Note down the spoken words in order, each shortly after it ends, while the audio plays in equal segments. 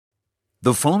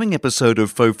The following episode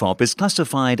of FOFOP is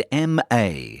classified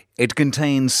MA. It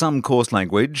contains some coarse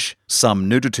language, some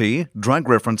nudity, drug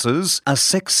references, a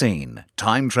sex scene,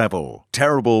 time travel,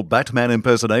 terrible Batman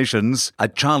impersonations, a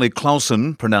Charlie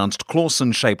Clausen, pronounced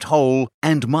Clausen-shaped hole,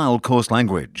 and mild coarse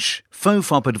language.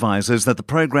 FOFOP advises that the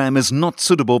program is not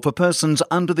suitable for persons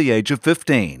under the age of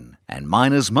 15, and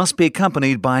minors must be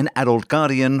accompanied by an adult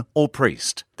guardian or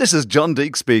priest. This is John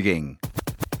Deek speaking.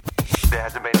 There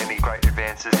hasn't been any great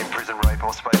advances in prison rape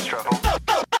or space travel. The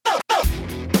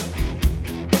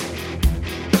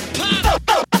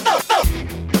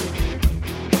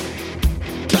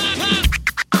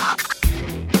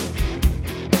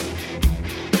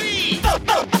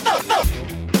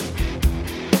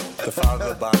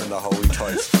Father, the Son, and the Holy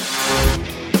Toast.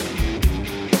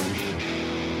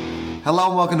 Hello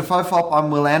and welcome to FOFOP. I'm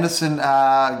Will Anderson.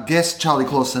 Guest Charlie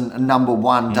Clausen, number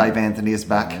one. Dave Anthony is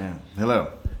back. Yeah.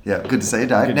 Hello. Yeah, good to see you,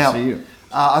 Dave. Good to see you.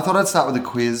 I thought I'd start with a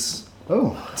quiz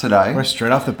today. We're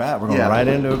straight off the bat. We're going right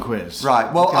into a quiz.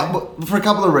 Right. Well, for a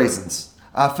couple of reasons.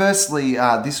 Firstly,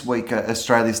 this week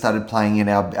Australia started playing in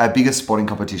our biggest sporting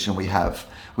competition we have,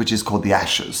 which is called the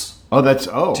Ashes. Do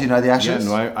you know the Ashes?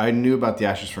 Yeah, no, I knew about the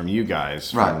Ashes from you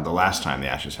guys from the last time the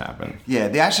Ashes happened. Yeah,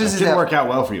 the Ashes didn't work out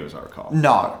well for you, as I recall.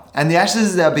 No, and the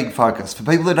Ashes is our big focus. For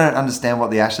people who don't understand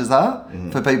what the Ashes are,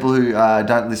 for people who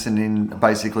don't listen in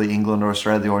basically England or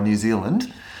Australia or New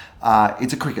Zealand,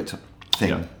 it's a cricket thing.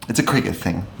 Yeah. It's a cricket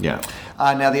thing. Yeah.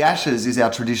 Now, the Ashes is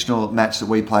our traditional match that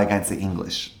we play against the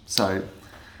English. So,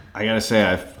 I gotta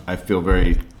say, I feel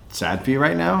very sad for you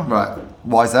right now. Right.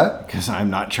 Why is that? Because I'm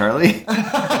not Charlie.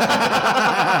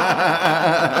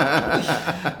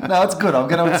 No, it's good. I'm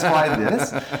going to explain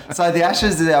this. So the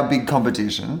Ashes is our big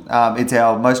competition. It's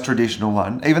our most traditional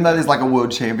one. Even though there's like a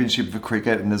world championship for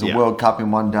cricket and there's a World Cup in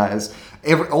one day,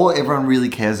 all everyone really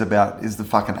cares about is the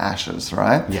fucking Ashes,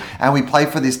 right? Yeah. And we play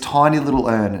for this tiny little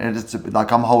urn, and it's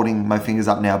like I'm holding my fingers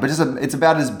up now, but it's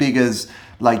about as big as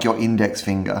like your index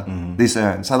finger, this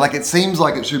urn. So like it seems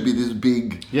like it should be this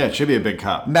big... Yeah, it should be a big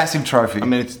cup. Massive trophy. I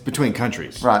mean, it's between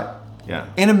countries. Right. Yeah.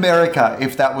 In America,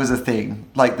 if that was a thing,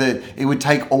 like it would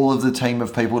take all of the team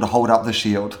of people to hold up the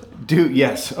shield.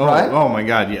 Yes. Oh, right? Oh my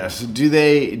God, yes. Do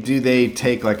they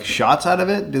take like shots out of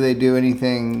it? Do they do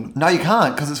anything? No, you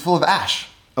can't because it's full of ash.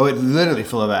 Oh, it's literally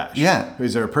full of ash. Yeah.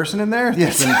 Is there a person in there?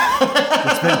 Yes.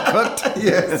 It's been cooked?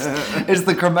 Yes. It's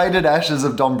the cremated ashes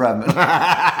of Don Bradman.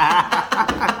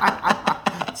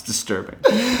 It's disturbing.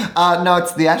 No,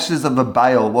 it's the ashes of a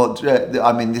bale. Well,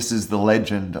 I mean, this is the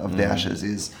legend of the ashes,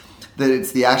 is that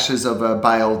it's the ashes of a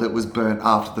bale that was burnt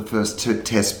after the first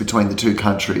test between the two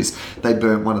countries. They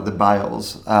burnt one of the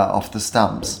bales off the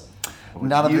stumps.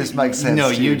 None of this makes sense.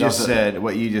 No, to you just said,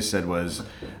 what you just said was,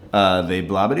 they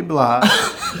blobbity blah,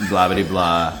 blobbity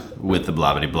blah, with the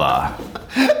blobbity blah.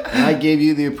 And I gave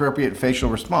you the appropriate facial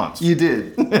response. You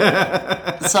did.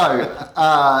 So,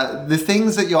 the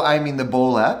things that you're aiming the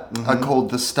ball at are called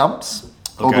the stumps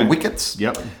or the wickets.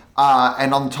 Yep.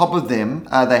 And on top of them,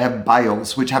 they have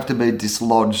bales, which have to be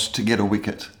dislodged to get a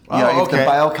wicket. If the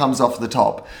bale comes off the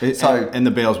top. And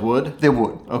the bale's wood? They're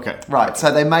wood. Okay. Right.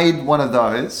 So they made one of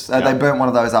those. They burnt one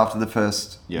of those after the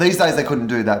first. Yep. These days they couldn't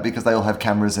do that because they all have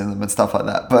cameras in them and stuff like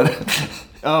that. But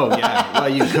oh yeah, well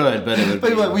you could, but it would.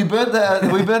 But like, we burnt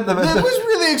them. It was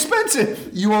really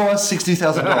expensive. You owe us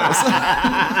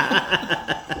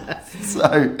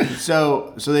 $60,000.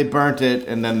 So they burnt it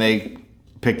and then they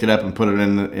picked it up and put it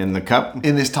in the cup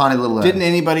in this tiny little urn. Didn't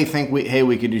anybody think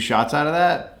we could do shots out of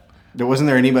that? Wasn't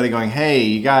there anybody going, hey,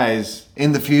 you guys...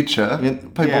 In the future,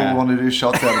 people want to do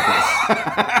shots out of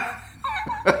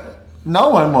this. No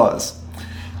one was.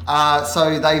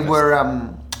 So they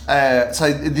were...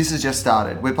 so this has just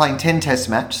started. We're playing 10 test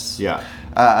matches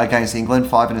against England,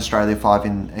 5 in Australia, 5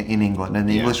 in England, and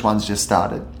the English one's just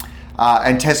started.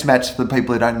 And test match, for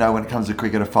people who don't know when it comes to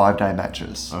cricket, are 5-day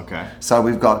matches. Okay. So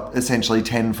we've got essentially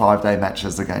 10 5-day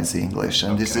matches against the English,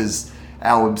 and this is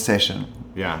our obsession.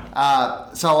 Yeah.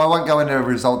 So I won't go into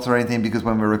results or anything because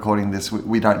when we're recording this,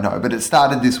 we don't know. But it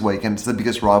started this week, and it's the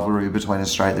biggest rivalry between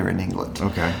Australia and England.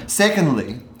 Okay.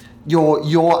 Secondly,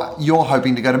 you're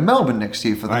hoping to go to Melbourne next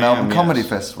year for the Melbourne Comedy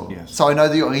Festival. Yes. So I know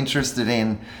that you're interested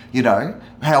in,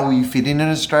 how will you fit in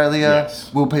Australia?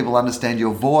 Yes. Will people understand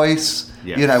your voice?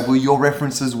 Yes. Will your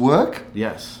references work?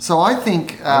 Yes. So I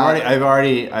think I've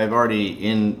already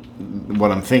in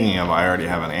what I'm thinking of. I already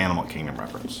have an Animal Kingdom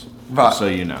reference. Right. Just so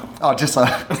you know. Oh, just so.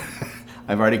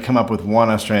 I've already come up with one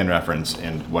Australian reference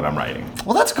in what I'm writing.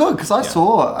 Well, that's good because I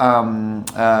saw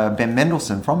Ben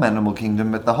Mendelsohn from Animal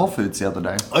Kingdom at the Whole Foods the other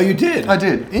day. Oh, you did? I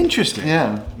did. Interesting.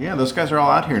 Yeah. Yeah, those guys are all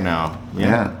out here now.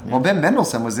 Yeah. Well, Ben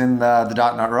Mendelsohn was in The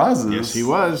Dark Knight Rises. Yes, he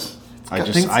was.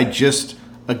 I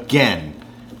Again,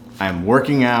 I'm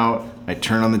working out. I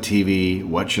turn on the TV.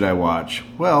 What should I watch?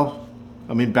 Well,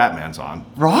 I mean, Batman's on.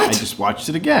 Right. I just watched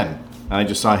it again. And I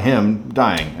just saw him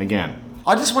dying again.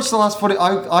 I just watched the last 40...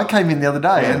 I came in the other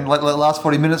day and like the last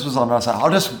 40 minutes was on. And I was like,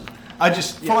 I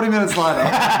just 40 minutes later.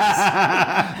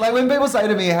 Like when people say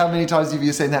to me, how many times have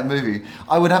you seen that movie?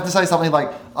 I would have to say something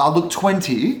like, look,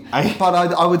 20. But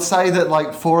I would say that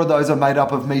like 4 of those are made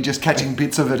up of me just catching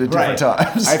bits of it at different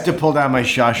times. I have to pull down my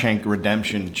Shawshank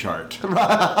Redemption chart.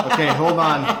 Right. Okay, hold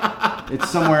on. It's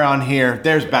somewhere on here.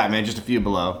 There's Batman, just a few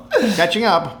below. Catching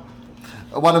up.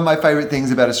 One of my favourite things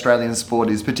about Australian sport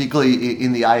is, particularly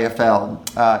in the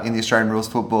AFL, in the Australian rules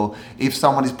football, if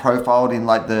someone is profiled in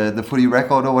like the footy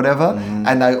record or whatever,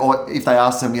 and if they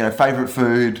ask them, favourite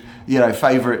food,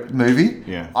 favourite movie,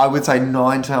 I would say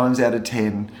 9 times out of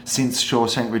 10 since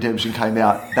Shawshank Redemption came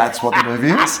out, that's what the movie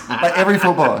is. Like every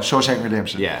footballer, Shawshank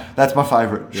Redemption. Yeah, that's my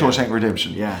favourite, Shawshank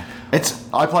Redemption. Yeah,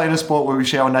 I play in a sport where we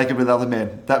shower naked with other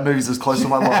men. That movie's as close to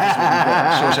my life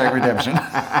as Shawshank Redemption.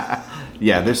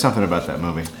 Yeah, there's something about that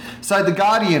movie. So the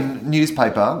Guardian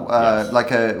newspaper, like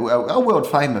a world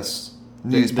famous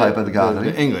newspaper, the Guardian,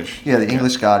 the English, the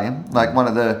English Guardian, like one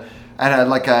of the, and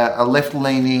like a left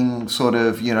leaning sort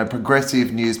of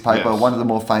progressive newspaper, one of the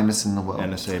more famous in the world.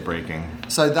 NSA breaking.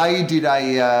 So they did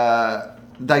a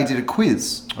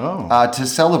quiz to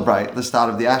celebrate the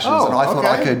start of the Ashes, and I thought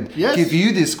I could give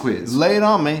you this quiz. Lay it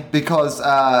on me, because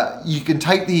you can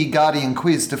take the Guardian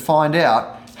quiz to find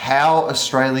out. How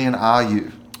Australian are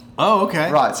you? Oh,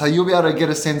 okay. Right, so you'll be able to get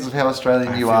a sense of how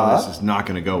Australian you are. This is not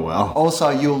going to go well. Also,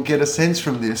 you'll get a sense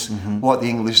from this what the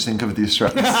English think of the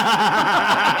Australians.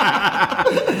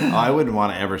 I wouldn't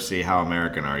want to ever see how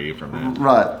American are you from that.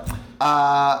 Right.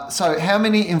 So how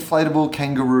many inflatable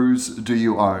kangaroos do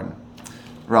you own?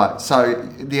 Right, so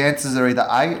the answers are either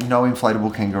A, no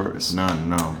inflatable kangaroos. None,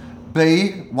 no.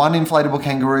 B, one inflatable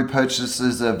kangaroo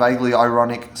purchases a vaguely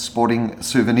ironic sporting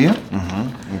souvenir.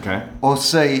 Okay. Or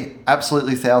C,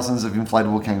 absolutely thousands of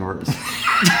inflatable kangaroos.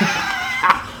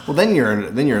 Well, then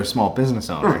you're a small business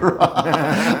owner.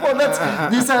 Right. Well,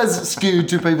 this has skewed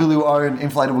to people who own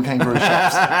inflatable kangaroo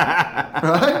shops.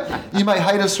 Right? You may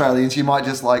hate Australians, you might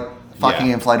just like fucking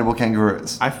inflatable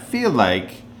kangaroos. I feel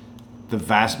like the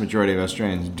vast majority of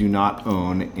Australians do not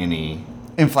own any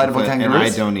inflatable kangaroos. And I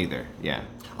don't either. Yeah.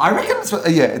 I reckon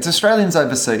it's Australians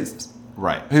overseas,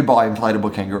 right, who buy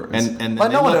inflatable kangaroos, and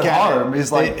like no one at home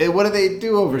is like, what do they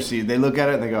do overseas? They look at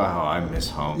it and they go, "Oh, I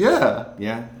miss home."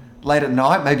 Yeah. Late at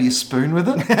night, maybe you spoon with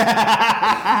it.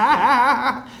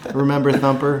 Remember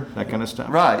Thumper, that kind of stuff.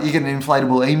 Right, you get an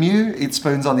inflatable emu. It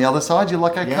spoons on the other side. You're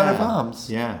like a coat of arms.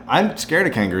 Yeah, I'm scared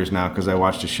of kangaroos now because I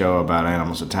watched a show about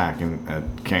animals attacking.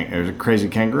 There was a crazy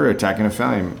kangaroo attacking a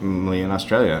family in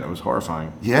Australia, and it was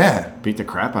horrifying. Yeah, beat the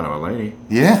crap out of a lady.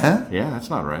 Yeah, that's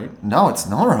not right. No, it's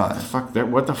not right.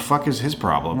 What the fuck is his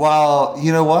problem? Well,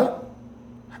 you know what?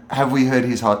 Have we heard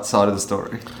his side of the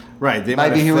story? Right,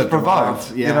 maybe he was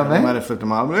provoked. Yeah, you know what I mean? They might have flipped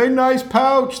him off. Hey, nice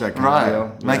pouch, that kind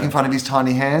of deal. Making fun of his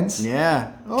tiny hands.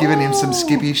 Yeah, giving him some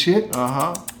skippy shit.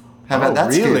 How about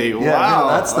that? Really? Skip? Wow.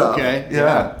 That stuff. Okay.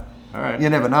 Yeah. All right. You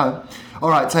never know.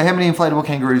 All right. So, how many inflatable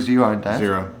kangaroos do you own, Dave?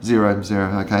 0. 0.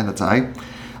 Okay, that's A.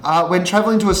 When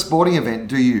travelling to a sporting event,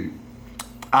 do you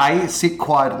A, sit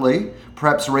quietly,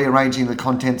 perhaps rearranging the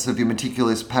contents of your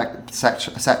meticulous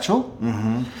satchel?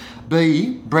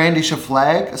 B, brandish a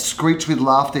flag, screech with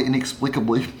laughter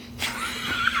inexplicably.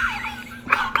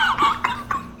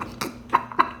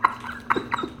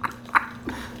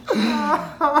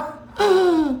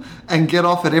 And get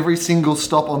off at every single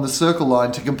stop on the circle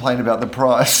line to complain about the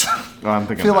price. I'm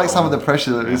thinking I feel like some of the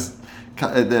pressure that is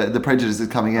the prejudice is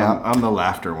coming out. I'm the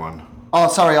laughter one. Oh,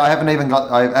 sorry, I haven't even got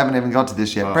to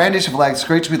this yet. Brandish a flag,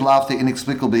 screech with laughter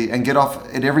inexplicably, and get off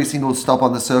at every single stop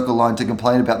on the circle line to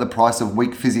complain about the price of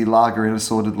weak fizzy lager in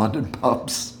assorted London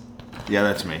pubs. Yeah,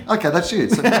 that's me. Okay, that's you.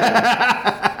 So,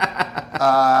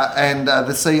 and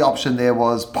the C option there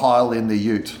was pile in the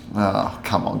ute. Oh,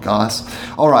 come on, guys.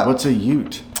 All right. What's a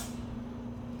ute?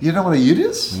 You know what a ute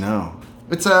is? No.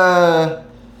 It's a...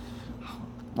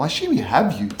 Well, I assume you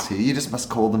have utes here. You just must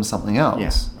call them something else.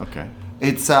 Yes. Okay.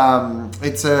 It's a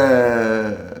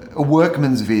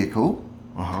workman's vehicle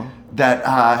that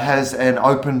has an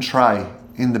open tray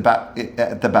in the back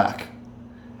at the back,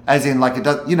 as in like it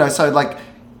does. So like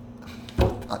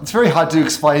it's very hard to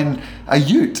explain a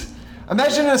ute.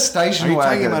 Imagine a station wagon.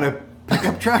 Are you talking about a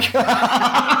pickup truck?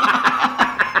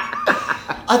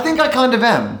 I think I kind of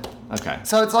am. Okay.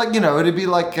 So it's like, it'd be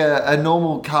like a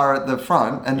normal car at the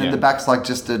front, and then the back's like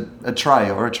just a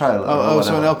tray or a trailer.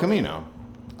 So an El Camino.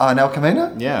 An El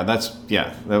Camino? Yeah, that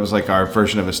was like our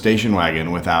version of a station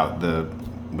wagon without a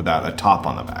top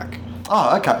on the back.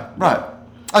 Oh, okay. Right.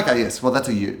 Okay, yes. Well, that's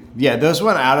a U. Yeah, those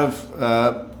went out of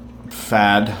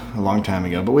fad a long time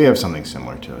ago, but we have something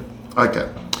similar to it. Okay.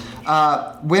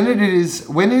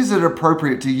 When is it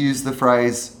appropriate to use the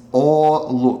phrase "or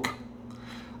look"?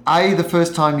 A, the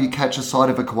first time you catch a sight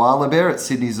of a koala bear at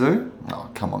Sydney Zoo. Oh,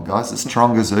 come on, guys. It's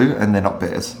Taronga Zoo, and they're not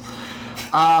bears.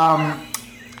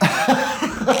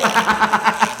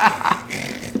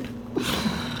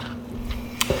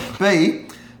 B,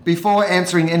 before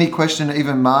answering any question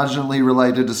even marginally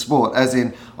related to sport, as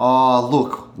in, oh,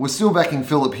 look, we're still backing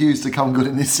Philip Hughes to come good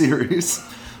in this series.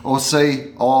 Or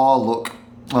C, oh, look.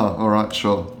 Oh, all right,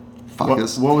 sure.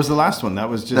 Fuckers. What was the last one? That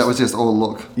was just oh,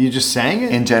 look. You just sang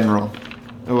it? In general.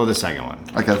 Well, the second one.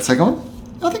 Okay, the second one?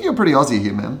 I think you're pretty Aussie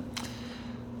here, man.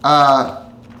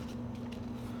 Well,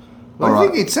 I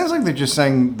think it sounds like they're just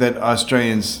saying that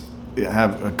Australians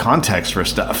have a context for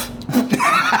stuff.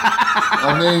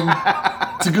 I mean,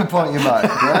 it's a good point you made,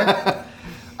 right?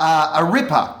 A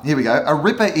ripper. Here we go. A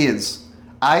ripper is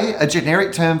A,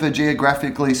 generic term for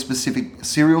geographically specific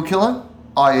serial killer,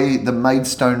 i.e. the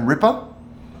Maidstone Ripper.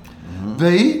 Mm-hmm.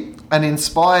 B, an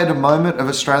inspired moment of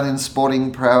Australian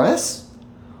sporting prowess.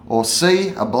 Or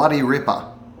C, a bloody ripper.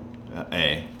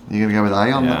 A. You're going to go with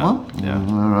A on that one? Yeah.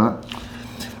 All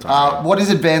right. What is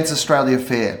Advance Australia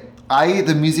Fair? A,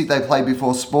 the music they play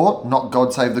before sport, not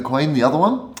God Save the Queen, the other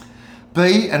one.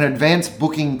 B, an advanced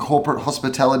booking corporate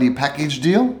hospitality package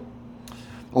deal.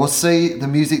 Or C, the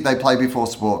music they play before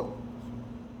sport.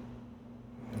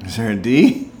 Is there a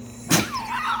D?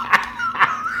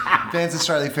 Advance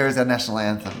Australia Fair is our national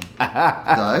anthem.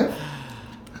 So,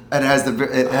 it has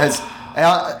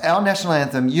our national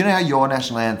anthem. You know how your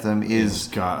national anthem is?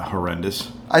 God, horrendous.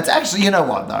 It's actually, you know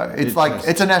what though? It's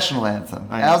a national anthem.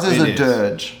 Ours is a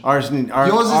dirge. Yours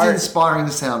is inspiring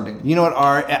sounding. You know what?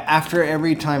 After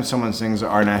every time someone sings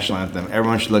our national anthem,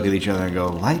 everyone should look at each other and go,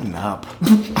 "Lighten up."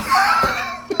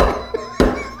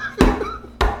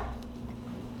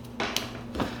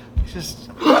 Just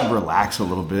relax a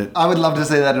little bit. I would love to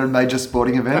see that at a major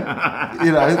sporting event.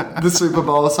 You know, the Super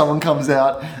Bowl, someone comes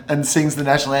out and sings the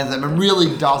national anthem and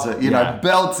really does it. You know,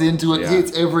 belts into it,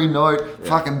 hits every note,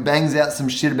 fucking bangs out some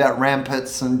shit about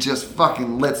rampants and just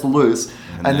fucking lets loose.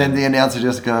 And then the announcer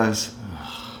just goes,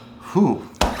 whew.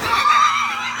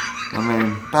 I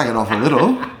mean, back it off a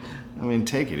little. I mean,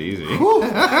 take it easy.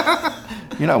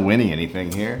 You're not winning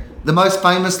anything here. The most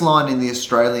famous line in the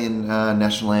Australian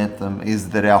national anthem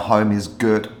is that our home is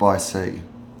girt by sea.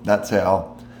 That's our...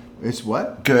 It's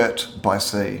what? Girt by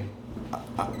sea.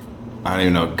 I don't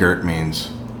even know what girt means.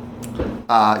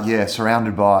 Yeah,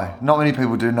 surrounded by. Not many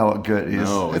people do know what girt is.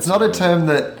 No, it's not a term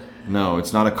that... No,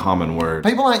 it's not a common word.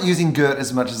 People aren't using girt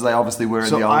as much as they obviously were in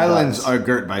the old days. So islands are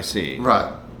girt by sea.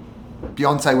 Right.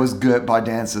 Beyonce was girt by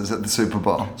dancers at the Super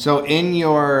Bowl. So in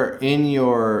your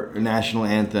national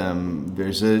anthem,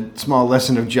 there's a small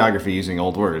lesson of geography using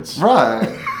old words. Right.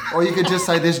 Or you could just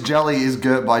say this jelly is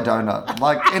girt by donut.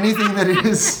 Like anything that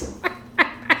is...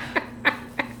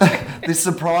 This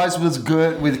surprise was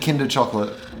girt with Kinder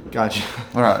chocolate. Gotcha.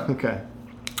 All right. Okay.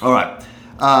 All right.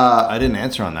 I didn't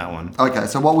answer on that one. Okay,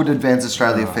 so what would Advance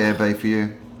Australia Fair be for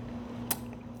you?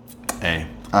 A.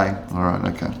 A. All right,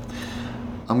 okay.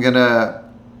 I'm going to...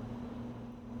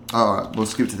 All right, we'll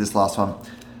skip to this last one.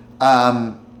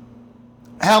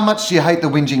 How much do you hate the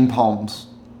whinging Poms?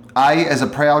 A, as a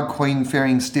proud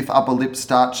queen-fearing stiff upper lip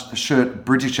starched shirt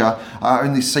Britisher, I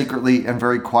only secretly and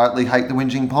very quietly hate the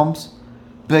whinging Poms.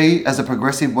 B, as a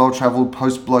progressive, well-travelled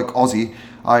post-bloke Aussie,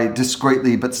 I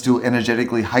discreetly but still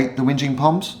energetically hate the whinging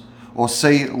Poms. Or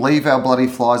C, leave our bloody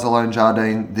flies alone,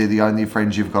 Jardine. They're the only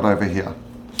friends you've got over here.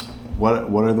 What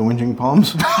are the whinging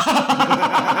Poms?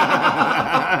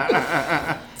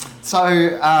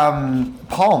 So,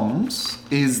 Poms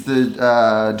is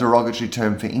the derogatory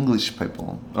term for English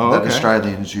people that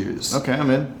Australians use. Okay, I'm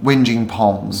in. Whinging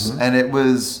Poms. Mm-hmm. And it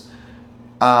was...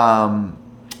 Poms...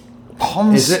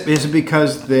 Is it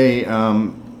because they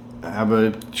have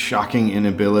a shocking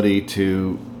inability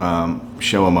to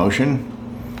show emotion?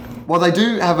 Well, they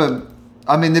do have a...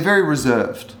 I mean, they're very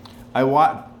reserved. I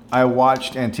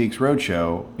watched Antiques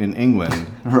Roadshow in England.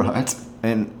 Right.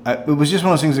 And it was just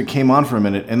one of those things that came on for a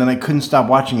minute, and then I couldn't stop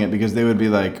watching it because they would be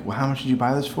like, well, how much did you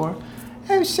buy this for?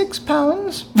 Oh,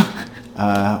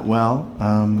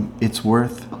 £6. It's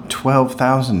worth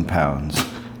 £12,000.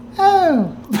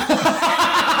 Oh.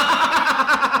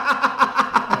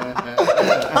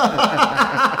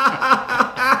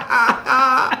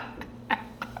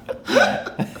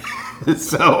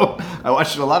 So I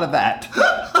watched a lot of that.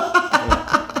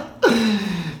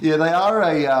 Yeah, they are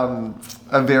a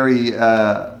very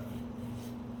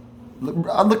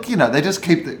look. You know, they just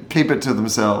keep keep it to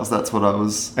themselves. That's what I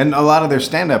was. And a lot of their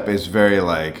stand-up is very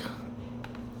like,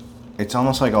 it's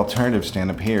almost like alternative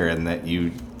stand-up here, in that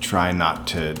you try not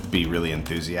to be really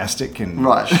enthusiastic and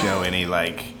show any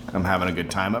like, I'm having a good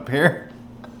time up here.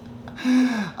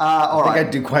 I think I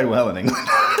do quite well in England.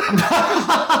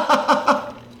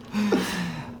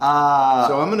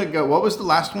 So I'm going to go, what was the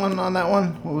last one on that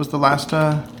one? What was the last...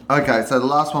 Okay, so the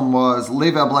last one was,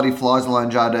 leave our bloody flies alone,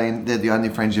 Jardine. They're the only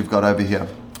friends you've got over here.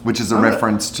 Which is a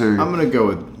reference to... I'm going to go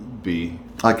with B.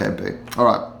 Okay, B. All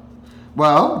right.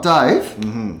 Well, Dave,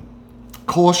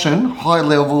 caution, high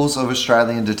levels of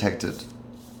Australian detected.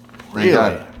 There you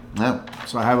go. Yeah.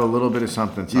 So I have a little bit of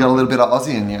something. You got a little bit of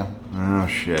Aussie in you. Oh,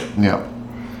 shit. Yeah.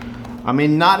 I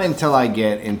mean, not until I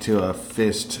get into a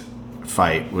fist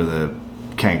fight with a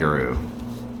kangaroo.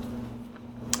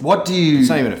 What do you... It's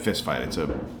not even a fist fight. It's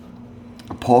a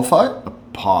paw fight? A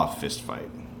paw fist fight.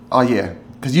 Oh, yeah.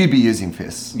 Because you'd be using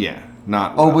fists. Yeah.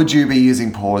 Not... Or would you be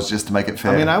using paws just to make it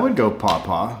fair? I mean, I would go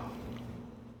paw.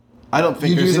 I don't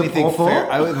think there's anything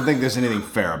fair. I wouldn't think there's anything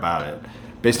fair about it.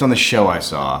 Based on the show I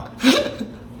saw,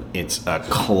 it's a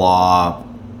claw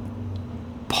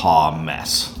paw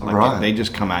mess. Like right. They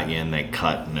just come at you and they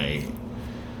cut and they...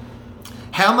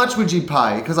 How much would you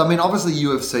pay? Because, I mean, obviously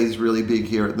UFC is really big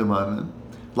here at the moment.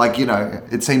 Like, you know,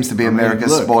 it seems to be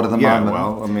America's sport at the moment.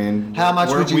 Well, I mean... How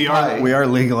much would you pay? We are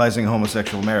legalizing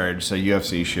homosexual marriage, so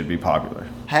UFC should be popular.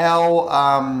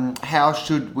 How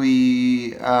should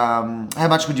we... how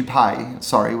much would you pay,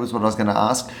 sorry, was what I was going to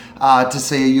ask, to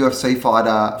see a UFC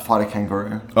fighter fight a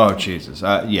kangaroo? Oh, Jesus.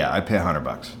 Yeah, I'd pay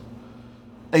 $100.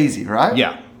 Easy, right?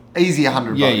 Yeah. Easy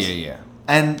 $100. Yeah.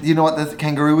 And you know what the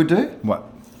kangaroo would do? What?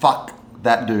 Fuck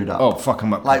that dude up. Oh, fuck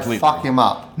him up like, completely. fuck him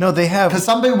up. No, they have... Because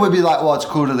some people would be like, well, it's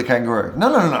cool to the kangaroo.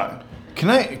 No. Can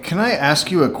I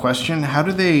ask you a question? How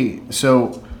do they...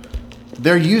 So,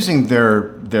 they're using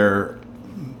their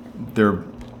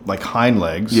like, hind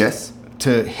legs... Yes.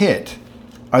 ...to hit.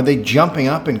 Are they jumping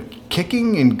up and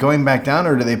kicking and going back down,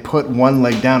 or do they put one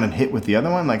leg down and hit with the other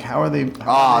one? Like, how are they...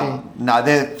 No,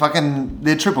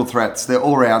 they're triple threats. They're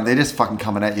all around. They're just fucking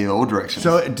coming at you all directions.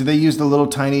 So, do they use the little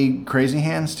tiny crazy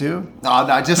hands, too? Oh,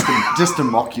 no, just to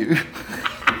mock you.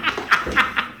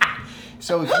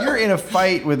 So, if you're in a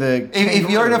fight with a kangaroo... If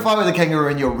you're in a fight with a kangaroo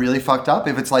and you're really fucked up,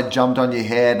 if it's, like, jumped on your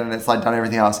head and it's, like, done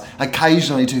everything else,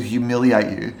 occasionally to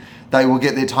humiliate you, they will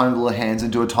get their tiny little hands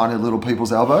and do a tiny little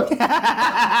people's elbow and just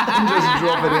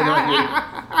drop it in on you.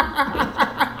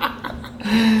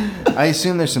 I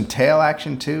assume there's some tail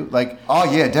action too. Like,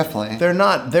 oh yeah, definitely. They're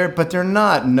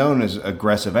not known as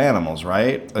aggressive animals,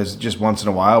 right? It's just once in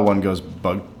a while one goes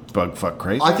bug fuck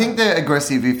crazy. I think they're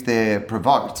aggressive if they're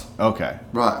provoked. Okay.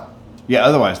 Right. Yeah.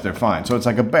 Otherwise they're fine. So it's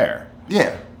like a bear.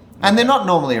 Yeah, and they're not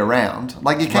normally around.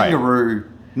 Like your kangaroo. Right.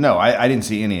 No, I didn't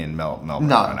see any in Melbourne when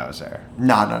I was there.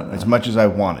 No. As much as I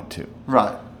wanted to.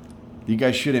 Right. You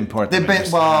guys should import them.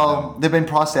 They've been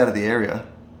priced out of the area.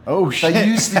 Oh, shit. They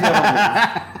used to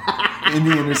live in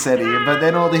the inner city, but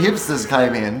then all the hipsters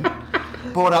came in,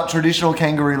 bought up traditional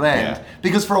kangaroo land. Yeah.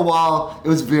 Because for a while, it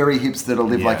was very hipster to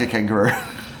live like a kangaroo.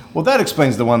 Well, that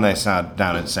explains the one they saw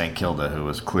down in St. Kilda who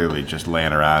was clearly just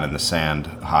laying around in the sand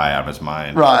high out of his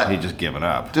mind. Right. He'd just given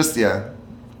up.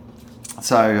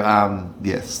 So,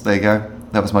 yes, there you go.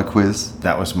 That was my quiz.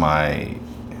 That was my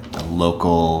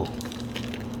local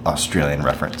Australian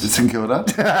reference. St Kilda?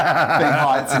 Being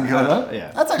high at St Kilda?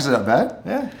 Yeah. That's actually not bad.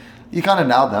 Yeah. You kind of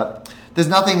nailed that. There's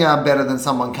nothing better than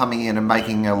someone coming in and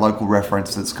making a local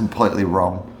reference that's completely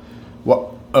wrong.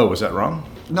 What? Oh, was that wrong?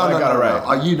 No, I got it right.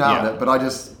 Oh, you nailed it, but I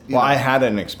just... I had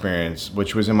an experience,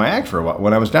 which was in my act for a while.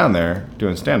 When I was down there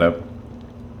doing stand-up,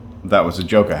 that was a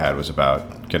joke I had, was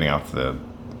about getting off the...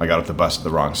 I got off the bus at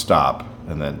the wrong stop,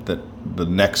 and then the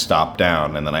next stop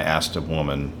down, and then I asked a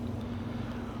woman,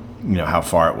 how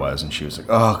far it was, and she was like,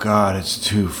 "Oh God, it's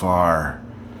too far."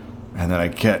 And then I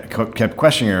kept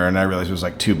questioning her, and I realized it was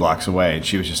like 2 blocks away, and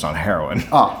she was just on heroin.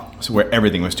 Oh, so where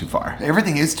everything was too far.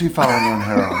 Everything is too far when you're on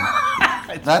heroin.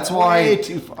 That's why way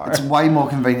too far. It's way more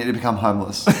convenient to become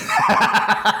homeless. Because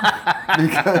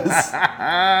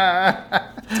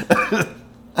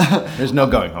there's no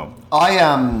going home.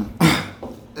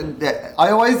 I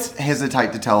always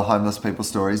hesitate to tell homeless people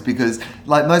stories because,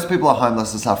 like, most people are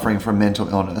homeless and suffering from mental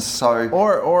illness. So,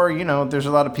 or there's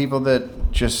a lot of people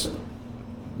that just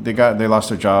they lost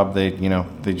their job. They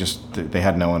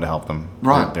had no one to help them.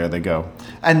 Right. There they go.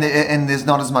 And there's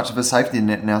not as much of a safety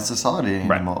net in our society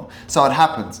anymore. Right. So it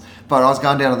happens. But I was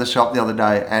going down to the shop the other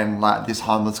day, and like this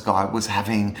homeless guy was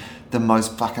having the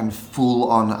most fucking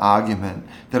full-on argument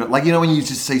that, like, when you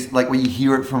just see, like, when you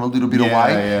hear it from a little bit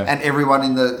away, and everyone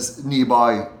in the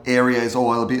nearby area is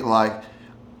all a bit like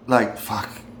fuck,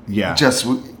 just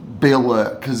be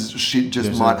alert because shit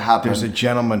just might happen. There's a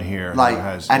gentleman here like, who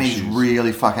has and issues. he's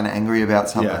really fucking angry about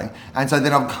something. Yeah. And so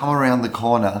then I've come around the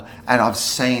corner and I've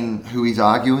seen who he's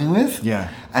arguing with. Yeah.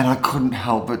 And I couldn't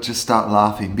help but just start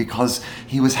laughing because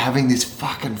he was having this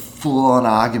fucking full-on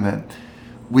argument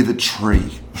with a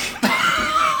tree.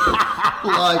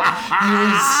 Like, he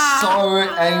was so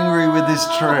angry with this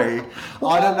tree.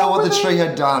 I don't know what the tree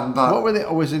had done, but... What were they...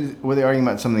 Were they arguing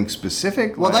about something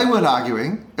specific? Well, they weren't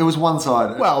arguing. It was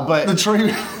one-sided. Well, but... The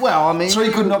tree... Well, I mean... The tree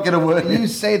could not get a word in. You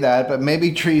say that, but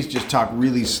maybe trees just talk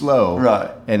really slow. Right.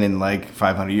 And in like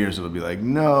 500 years, it'll be like,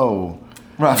 no.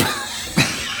 Right.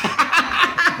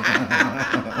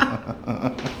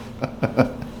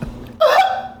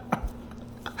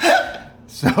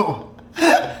 So...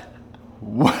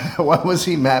 What was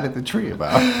he mad at the tree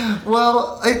about?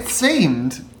 Well, it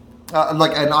seemed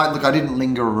I didn't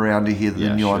linger around to hear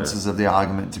the nuances of the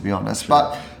argument, to be honest. Sure.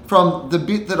 But from the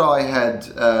bit that I had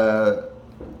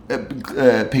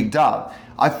picked up,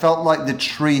 I felt like the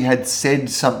tree had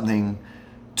said something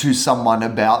to someone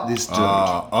about this dude.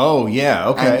 Oh, yeah,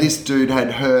 okay. And this dude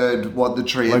had heard what the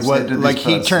tree had said to this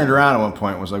person. He turned around at one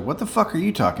point and was like, what the fuck are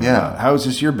you talking about? How is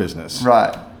this your business?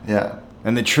 Right, yeah.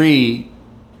 And the tree...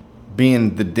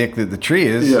 being the dick that the tree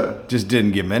is, just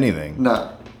didn't give him anything. No.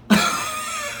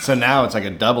 So now it's like a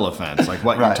double offense. Like,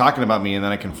 what, you're talking about me and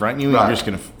then I confront you and you're just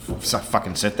going to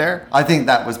fucking sit there? I think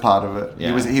that was part of it.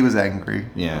 Yeah. He was angry.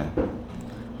 Yeah.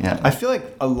 Yeah. I feel like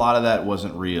a lot of that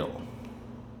wasn't real.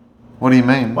 What do you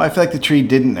mean? Well, I feel like the tree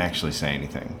didn't actually say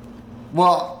anything.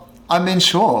 Well, I mean,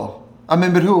 sure. I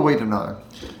mean, but who are we to know?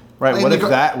 Right. I mean,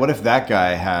 what if that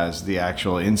guy has the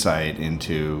actual insight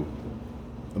into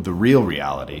the real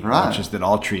reality, which is that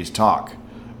all trees talk,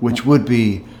 which would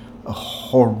be a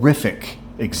horrific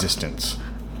existence.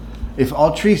 If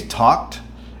all trees talked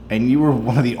and you were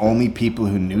one of the only people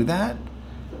who knew that,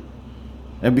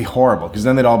 it'd be horrible, because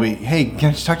then they'd all be, hey, can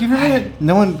I just talk to you for a minute?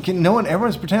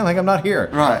 Everyone's pretending like I'm not here.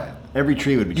 Right. Every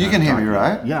tree would be You can hear me,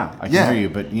 right? Yeah, I can hear you,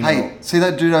 but you know... Hey, see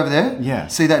that dude over there? Yeah.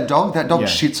 See that dog? That dog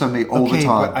shits on me all the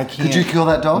time. But I can't... Could you kill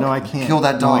that dog? No, I can't. Kill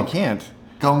that dog. No, I can't.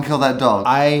 Go and kill that dog.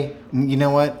 You know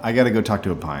what? I got to go talk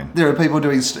to a pine. There are people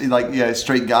doing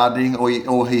street gardening,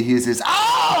 or he hears this.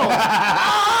 Oh!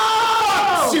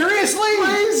 Oh! Seriously?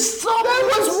 Please stop! That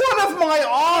was one of my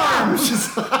arms.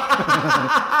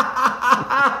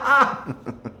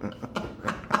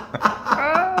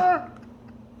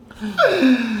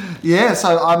 Yeah.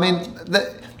 So I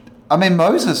mean,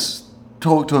 Moses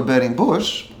talked to a burning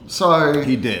bush. So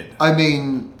he did. I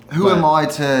mean, who am I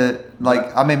to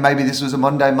maybe this was a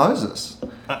modern day Moses.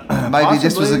 Maybe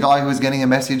this was a guy who was getting a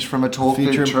message from a tall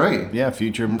tree. Yeah,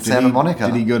 future. Santa Monica.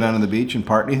 Did he go down to the beach and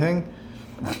part anything?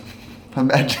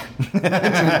 Imagine.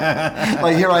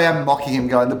 Like, here I am mocking him,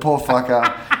 going, the poor fucker,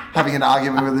 having an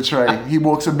argument with a tree. He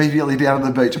walks immediately down to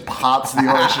the beach, parts the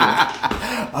ocean.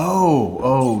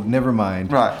 Oh, never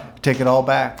mind. Right. Take it all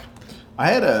back. I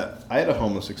had a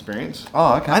homeless experience.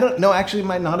 Oh, okay. I don't know. Actually,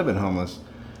 might not have been homeless.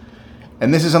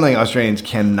 And this is something Australians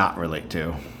cannot relate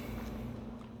to.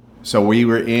 So we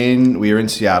were in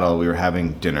Seattle. We were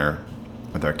having dinner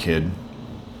with our kid,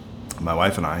 my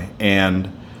wife and I, and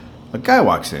a guy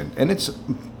walks in, and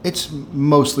it's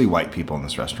mostly white people in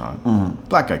this restaurant. Mm-hmm.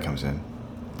 Black guy comes in,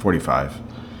 45.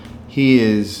 He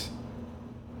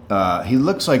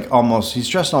looks like he's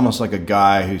dressed almost like a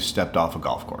guy who stepped off a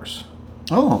golf course.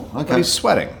 Oh, okay. But he's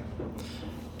sweating.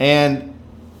 And,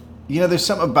 there's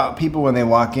something about people when they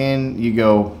walk in, you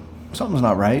go, something's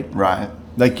not right. Right.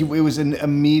 Like, it was an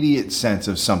immediate sense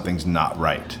of something's not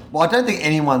right. Well, I don't think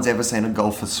anyone's ever seen a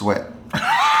golfer sweat.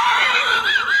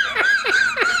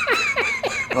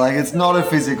 Like, it's not a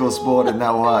physical sport in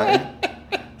that way.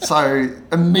 So,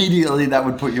 immediately that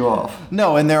would put you off.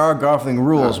 No, and there are golfing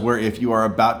rules where if you are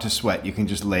about to sweat, you can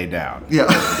just lay down. Yeah.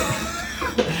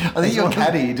 I think your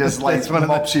caddy just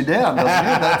mops you down, doesn't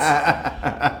it?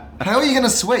 How are you going to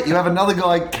sweat? You have another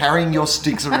guy carrying your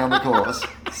sticks around the course.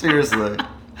 Seriously.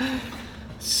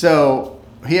 So,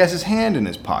 he has his hand in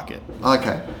his pocket.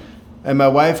 Okay. And my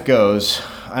wife goes,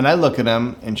 and I look at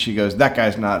him, and she goes, that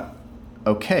guy's not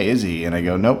okay, is he? And I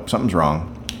go, nope, something's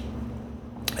wrong.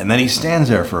 And then he stands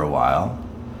there for a while.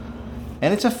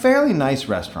 And it's a fairly nice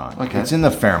restaurant. Okay. It's in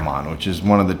the Fairmont, which is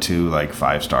one of the 2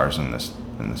 5 stars in the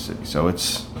city. So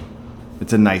it's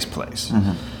a nice place.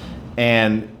 Mm-hmm.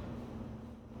 And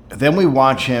then we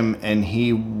watch him, and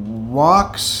he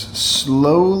walks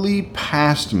slowly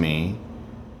past me,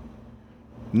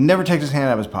 never takes his hand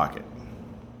out of his pocket.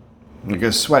 Like a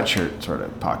sweatshirt sort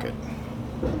of pocket.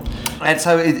 And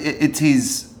so it's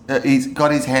his, he's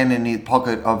got his hand in his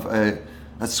pocket of a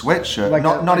sweatshirt,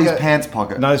 not his pants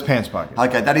pocket. Not his pants pocket.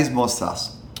 Okay, that is more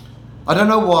sus. I don't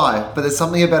know why, but there's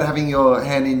something about having your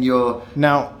hand in your...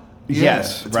 Now,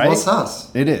 yes, it's right? more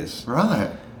sus. It is. Right.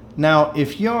 Now,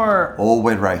 if you're... Or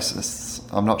we're racists.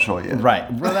 I'm not sure yet. Right.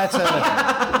 Well, that's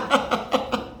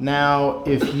Now,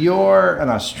 if you're an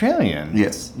Australian,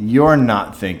 yes, you're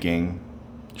not thinking,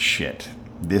 shit,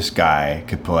 this guy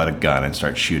could pull out a gun and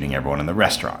start shooting everyone in the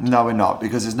restaurant. No, we're not,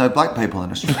 because there's no black people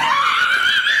in Australia.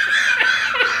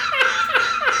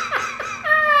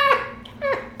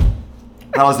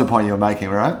 That was the point you were making,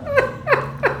 right?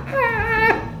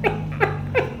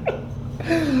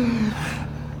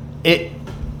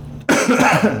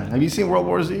 Have you seen World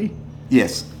War Z?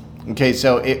 Yes. Okay,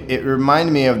 so it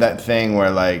reminded me of that thing where,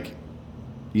 like,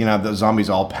 you know, the zombies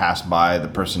all pass by the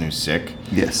person who's sick.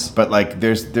 Yes. But, like,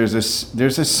 there's a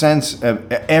sense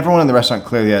of... Everyone in the restaurant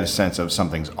clearly had a sense of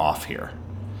something's off here.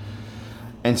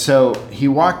 And so he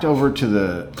walked over to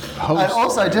the host... And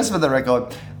also, just for the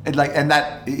record... And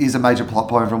that is a major plot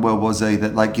point from World War Z,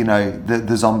 that, like, you know,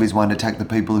 the zombies won't attack the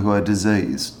people who are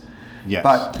diseased. Yes.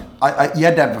 But you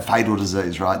had to have a fatal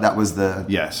disease, right? That was the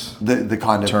the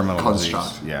kind of terminal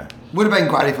construct. Disease. Yeah. Would have been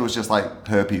great if it was just like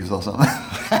herpes or something.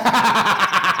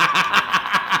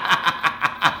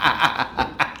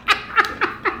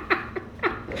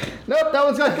 Nope, that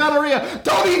one's got gonorrhea.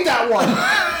 Don't eat that one.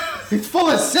 It's full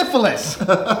of syphilis.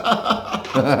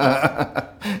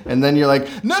 And then you're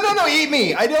like, no, eat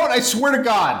me. I don't. I swear to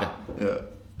God.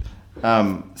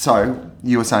 Yeah. So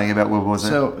you were saying about World War Z?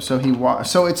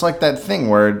 So it's like that thing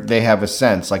where they have a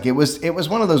sense. Like it was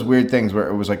one of those weird things where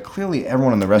it was like clearly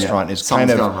everyone in the restaurant is kind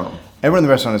of wrong. Everyone in the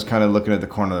restaurant is kind of looking at the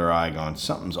corner of their eye, going,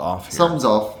 "Something's off here." Something's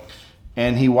off.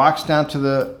 And he walks down to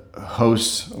the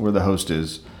host, where the host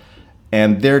is,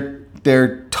 and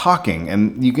they're talking,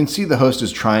 and you can see the host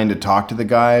is trying to talk to the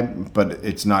guy, but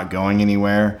it's not going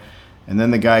anywhere. And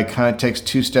then the guy kind of takes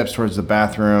 2 steps towards the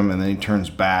bathroom, and then he turns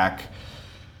back.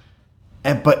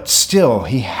 But still,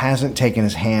 he hasn't taken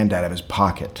his hand out of his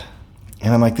pocket.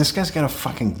 And I'm like, this guy's got a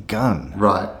fucking gun.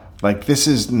 Right. Like, this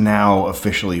is now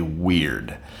officially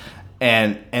weird.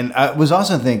 And I was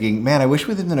also thinking, man, I wish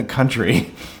we lived in a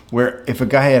country where if a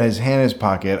guy had his hand in his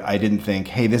pocket, I didn't think,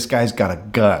 hey, this guy's got a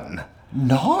gun.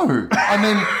 No. I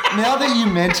mean, now that you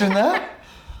mention that,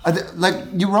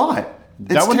 you're right.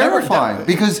 It's terrifying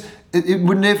because it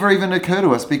would never even occur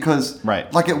to us because,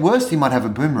 right. Like, at worst, he might have a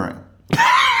boomerang.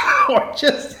 Or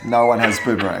just... No one has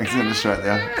boomerangs in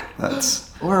Australia.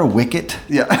 Or a wicket.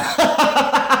 Yeah.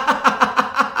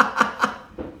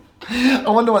 I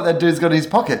wonder what that dude's got in his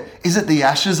pocket. Is it the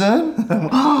ashes urn?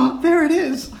 Oh, there it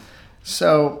is.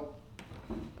 So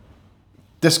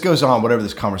this goes on, whatever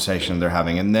this conversation they're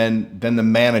having, and then the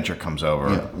manager comes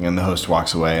over, and the host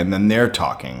walks away, and then they're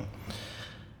talking.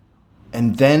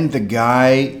 And then the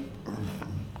guy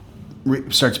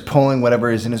starts pulling whatever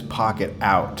is in his pocket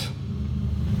out.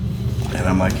 And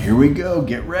I'm like, here we go,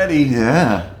 get ready.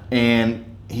 Yeah.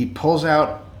 And he pulls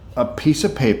out a piece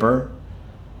of paper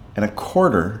and a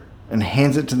quarter and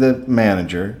hands it to the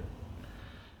manager.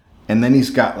 And then he's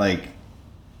got like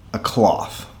a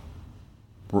cloth,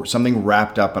 something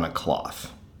wrapped up in a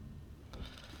cloth.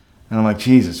 And I'm like,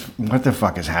 Jesus, what the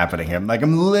fuck is happening here? Like,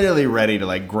 I'm literally ready to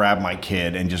like grab my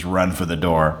kid and just run for the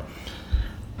door.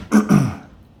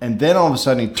 And then all of a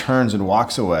sudden he turns and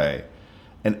walks away.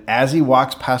 And as he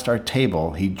walks past our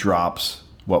table, he drops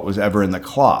what was ever in the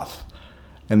cloth.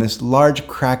 And this large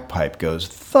crack pipe goes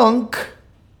thunk.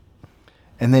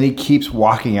 And then he keeps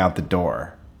walking out the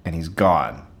door. And he's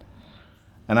gone.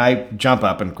 And I jump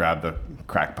up and grab the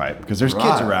crack pipe. Because there's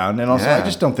kids around. And also, I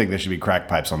just don't think there should be crack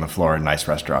pipes on the floor in nice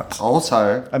restaurants.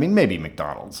 Also... I mean, maybe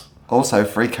McDonald's. Also,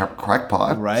 free crack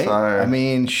pipe. Right? So... I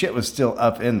mean, shit was still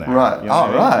up in there. Right. You know what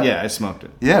I mean? Right. Yeah, I smoked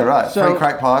it. Yeah, right. So, free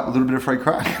crack pipe, a little bit of free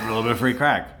crack. A little bit of free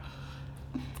crack.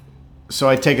 So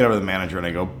I take it over to the manager and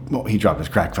I go, well, he dropped his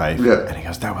crack pipe. Yeah. And he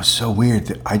goes, that was so weird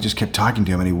that I just kept talking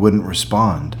to him and he wouldn't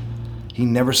respond. He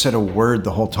never said a word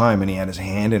the whole time and he had his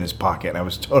hand in his pocket and I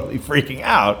was totally freaking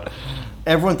out.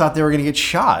 Everyone thought they were going to get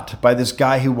shot by this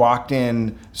guy who walked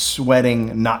in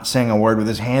sweating, not saying a word with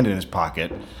his hand in his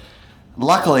pocket.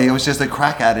 Luckily, it was just a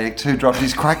crack addict who dropped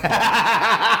his crack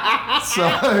pipe. So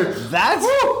that's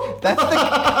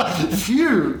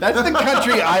the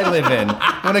country I live in.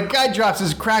 When a guy drops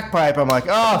his crack pipe, I'm like,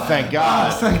 oh, thank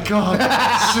God. Oh, thank God.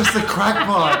 It's just a crack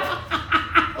pipe.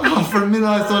 Oh, for a minute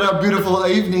I thought our beautiful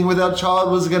evening with our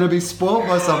child was going to be spoiled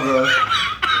by something.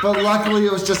 But luckily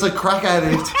it was just a crack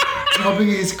addict dropping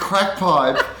his crack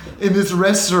pipe in this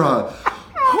restaurant.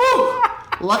 Whew.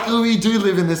 Luckily we do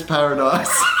live in this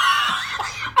paradise.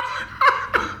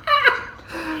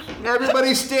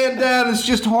 Everybody stand down. It's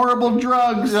just horrible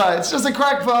drugs. Yeah, it's just a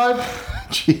crack pipe.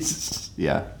 Jesus.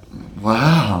 Yeah.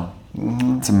 Wow.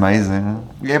 It's amazing.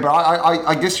 Yeah, but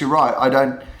I guess you're right. I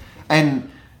don't... And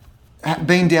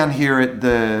being down here at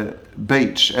the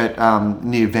beach at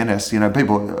near Venice, you know,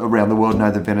 people around the world know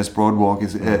the Venice Boardwalk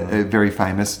is very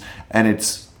famous, and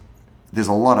there's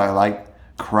a lot of like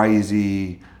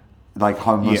crazy like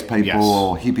homeless people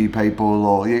or hippie people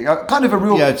or kind of a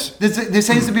real there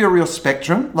seems to be a real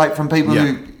spectrum, like from people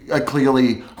who are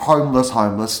clearly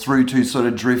homeless through to sort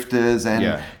of drifters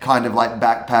and kind of like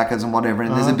backpackers and whatever,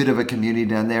 and there's a bit of a community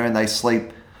down there and they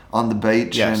sleep on the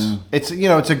beach. And it's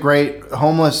it's a great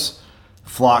homeless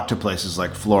flock to places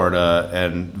like Florida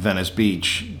and Venice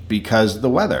Beach because the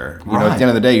weather. You know, at the end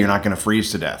of the day, you're not going to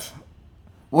freeze to death.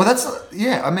 Well, that's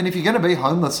I mean, if you're going to be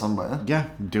homeless somewhere,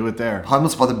 do it there.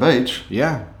 Homeless by the beach.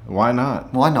 Yeah, why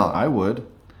not? Why not? I would.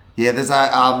 Yeah, there's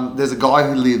a guy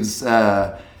who lives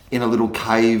in a little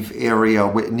cave area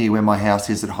near where my house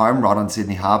is at home, right on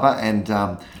Sydney Harbour, and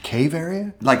cave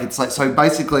area. Like it's like so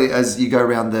basically, as you go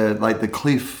around the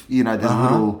cliff, you know, there's a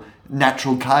little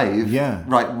natural cave. Yeah.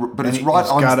 Right, but and it's right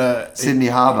on Sydney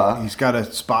Harbour. He's got a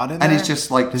spot in there? And he's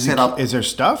just like set up. Is there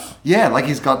stuff? Yeah, like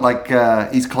he's got like,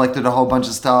 he's collected a whole bunch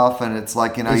of stuff and it's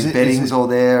like, you know, his bedding's all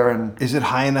there. And is it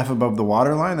high enough above the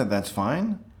waterline that's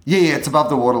fine? Yeah, it's above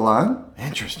the waterline.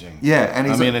 Interesting. Yeah, and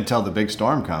he's until the big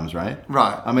storm comes, right?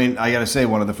 Right. I mean, I got to say,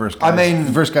 one of the first guys,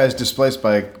 the first guys displaced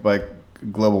by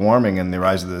global warming and the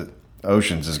rise of the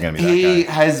oceans is going to be that guy. He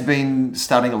has been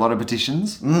starting a lot of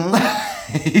petitions.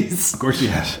 Of course he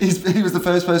has. He was the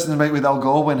first person to meet with Al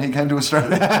Gore when he came to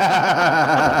Australia.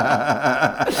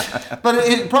 But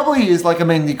it probably is like, I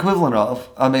mean, the equivalent of,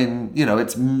 I mean, you know,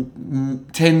 it's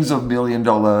tens of $1 million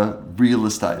real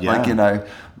estate. Yeah. Like, you know,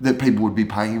 that people would be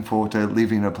paying for to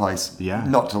live in a place. Yeah.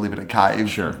 Not to live in a cave.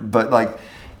 Sure. But like...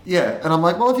 Yeah, and I'm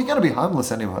like, well, if you're going to be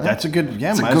homeless anyway, that's a good,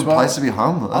 it's a good place to be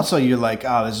homeless. Also, you're like,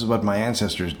 oh, this is what my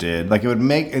ancestors did. Like, it would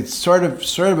make it's sort of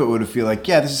it would feel like,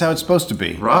 yeah, this is how it's supposed to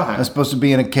be. Right, I'm supposed to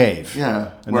be in a cave.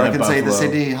 Yeah, where I can see the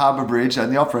Sydney Harbour Bridge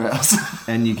and the Opera House,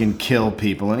 and you can kill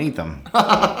people and eat them.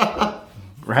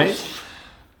 Right?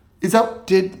 Is that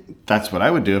that's what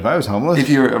I would do if I was homeless? If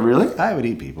you're really, I would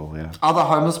eat people. Yeah. Other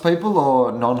homeless people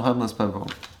or non-homeless people?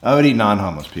 I would eat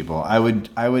non-homeless people. I would.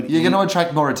 You're going to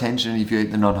attract more attention if you eat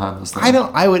the non-homeless. Thing.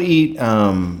 I would eat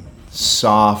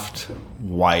soft,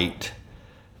 white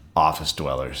office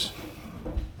dwellers.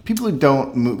 People who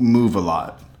don't move a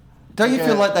lot. Don't you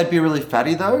feel like they'd be really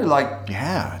fatty though? Like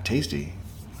tasty.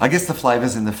 I guess the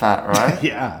flavor's in the fat, right?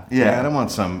 Yeah. I don't want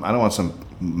some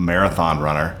marathon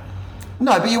runner.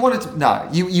 No, but you want it to,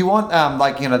 you want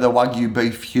like, you know, the Wagyu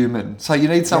beef human. So you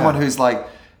need someone who's like,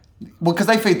 well, because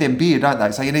they feed them beer, don't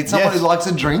they? So you need someone who likes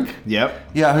a drink.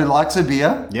 Yep. Yeah, who likes a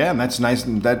beer. Yeah, and that's nice.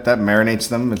 And that marinates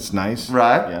them. It's nice.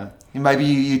 Right. Yeah. Maybe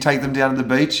you take them down to the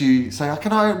beach. You say, oh,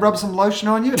 can I rub some lotion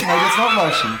on you? Maybe it's not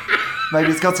lotion.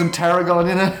 Maybe it's got some tarragon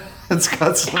in it. It's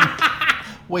got some...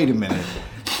 Wait a minute.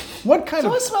 What kind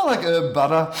I smell like herb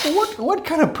butter? What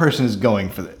kind of person is going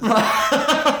for this?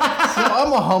 So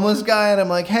I'm a homeless guy, and I'm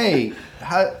like, hey,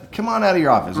 come on out of your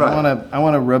office. Right. I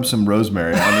want to rub some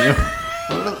rosemary on you.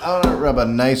 I want to rub a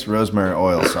nice rosemary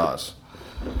oil sauce.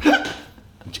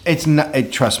 It's not.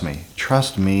 Trust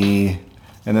me.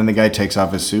 And then the guy takes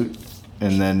off his suit,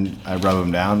 and then I rub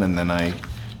him down, and then I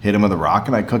hit him with a rock,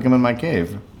 and I cook him in my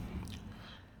cave,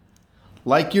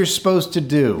 like you're supposed to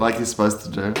do.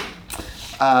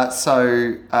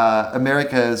 So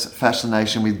America's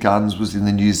fascination with guns was in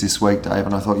the news this week, Dave,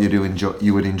 and I thought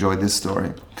you would enjoy this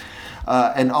story.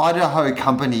 An Idaho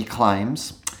company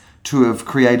claims to have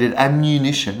created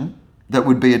ammunition that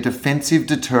would be a defensive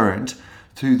deterrent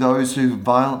to those who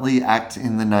violently act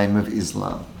in the name of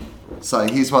Islam. So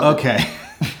here's what... Okay.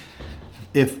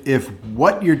 If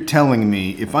what you're telling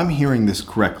me, if I'm hearing this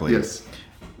correctly, yes,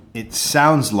 it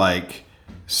sounds like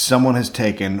someone has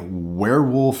taken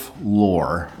werewolf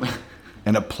lore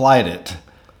and applied it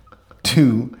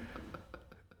to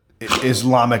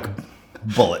Islamic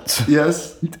bullets.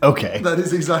 Yes. Okay. That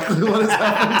is exactly what has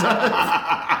happened.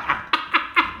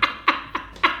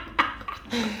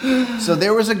 So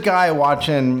there was a guy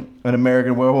watching An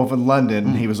American Werewolf in London,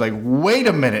 and he was like, wait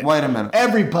a minute.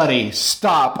 Everybody,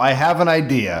 stop. I have an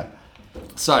idea.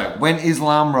 So when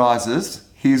Islam rises...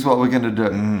 Here's what we're going to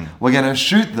do. We're going to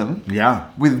shoot them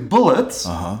with bullets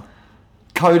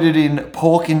coated in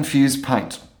pork-infused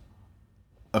paint.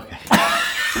 Okay.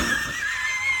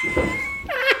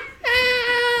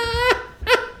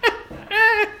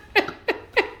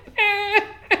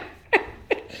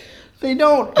 They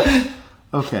don't...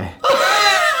 Okay.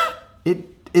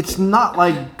 It's not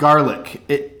like garlic.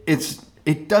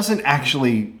 It doesn't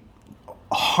actually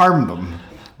harm them.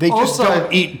 They just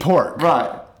don't eat pork.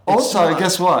 Right. Also,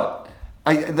 guess what?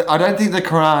 I don't think the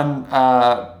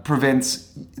Quran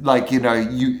prevents, like, you know,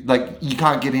 you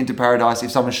can't get into paradise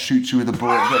if someone shoots you with a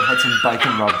bullet that had some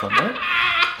bacon rubbed on it.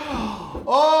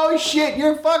 Oh shit,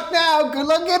 you're fucked now. Good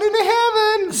luck getting to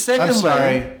heaven. Secondly, I'm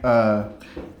sorry,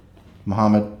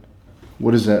 Muhammad.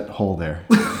 What is that hole there?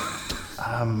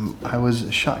 I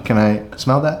was shot. Can I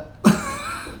smell that?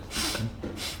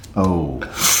 Oh,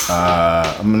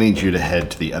 I'm gonna need you to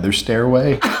head to the other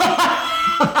stairway.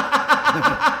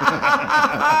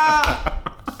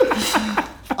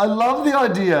 I love the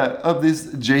idea of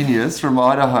this genius from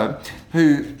Idaho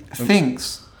who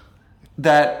thinks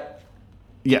that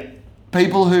Yeah.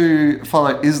 people who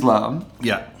follow Islam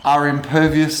Yeah. are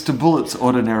impervious to bullets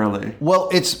ordinarily. Well,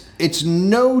 it's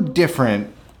no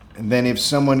different than if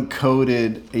someone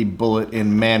coated a bullet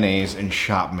in mayonnaise and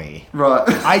shot me. Right.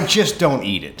 I just don't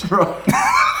eat it. Right.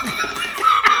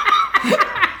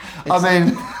 I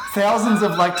mean, thousands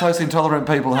of lactose intolerant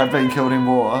people have been killed in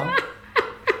war.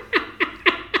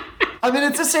 I mean,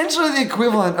 it's essentially the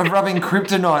equivalent of rubbing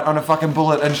kryptonite on a fucking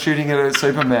bullet and shooting it at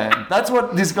Superman. That's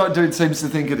what this guy dude seems to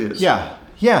think it is. Yeah.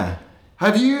 Yeah.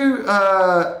 Have you...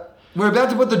 we're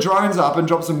about to put the drones up and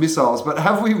drop some missiles, but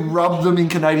have we rubbed them in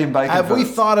Canadian bacon Have we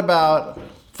first? thought about,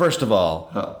 first of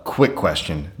all, quick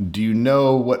question. Do you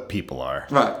know what people are?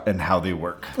 Right. And how they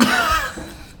work?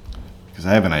 Because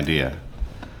I have an idea.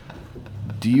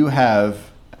 Do you have,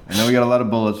 I know we got a lot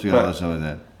of bullets, we got a lot of stuff like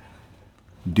that.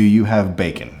 Do you have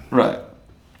bacon? Right.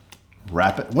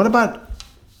 Wrap it. What about,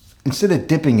 instead of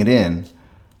dipping it in,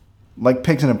 like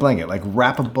pigs in a blanket, like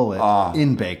wrap a bullet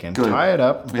in bacon, good. tie it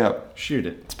up, Yep. shoot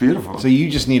it. It's beautiful. So you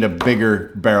just need a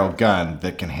bigger barrel gun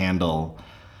that can handle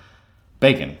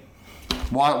bacon.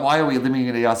 Why are we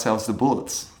limiting ourselves to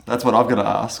bullets? That's what I've got to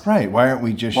ask. Right. Why aren't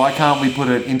we just... Why can't we put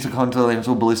an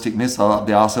intercontinental ballistic missile up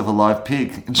the arse of a live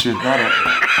pig and shoot that at it?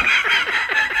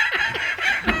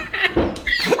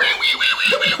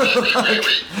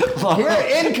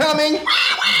 Here, incoming!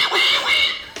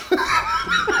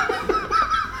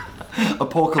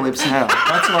 Apocalypse now.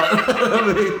 That's what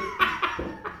I mean.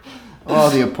 Oh,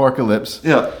 the apocalypse.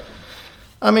 Yeah.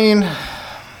 I mean,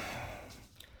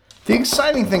 the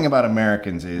exciting thing about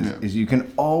Americans is you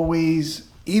can always,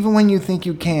 even when you think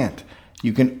you can't,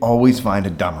 you can always find a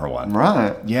dumber one.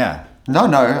 Right. Yeah. No,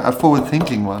 a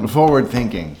forward-thinking one. Forward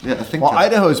thinking. Yeah, I think well, so.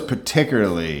 Idaho is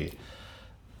particularly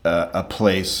a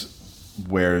place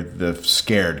where the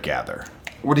scared gather.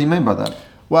 What do you mean by that?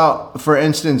 Well, for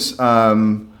instance,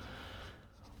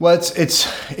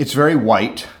 it's very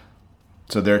white,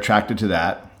 so they're attracted to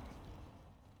that.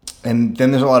 And then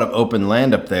there's a lot of open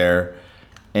land up there,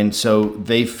 and so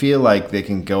they feel like they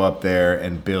can go up there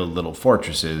and build little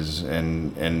fortresses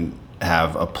and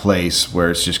have a place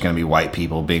where it's just going to be white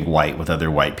people being white with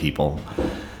other white people.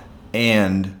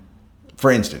 And for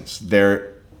instance,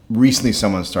 recently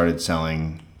someone started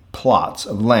selling plots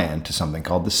of land to something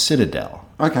called the Citadel.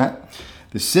 Okay.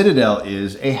 The Citadel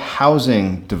is a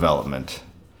housing development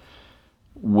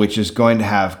which is going to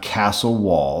have castle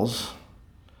walls,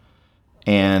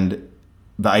 and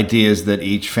the idea is that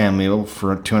each family will,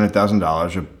 for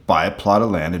 $200,000, will buy a plot of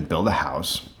land and build a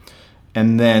house,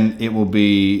 and then it will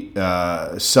be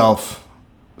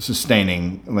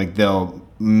self-sustaining. Like, they'll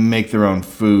make their own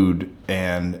food,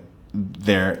 and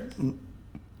they're...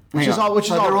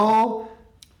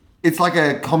 It's like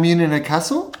a commune in a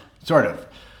castle? Sort of.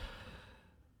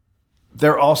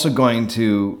 They're also going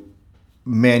to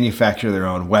manufacture their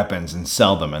own weapons and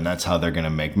sell them, and that's how they're going to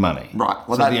make money. Right.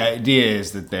 Well, so the idea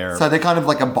is that they're... So they're kind of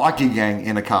like a bikie gang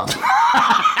in a castle.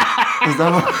 Is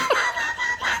that what...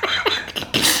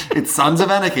 It's Sons of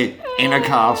Anarchy in a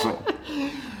castle.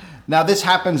 Now, this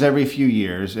happens every few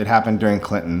years. It happened during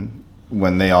Clinton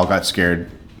when they all got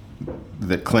scared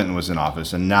that Clinton was in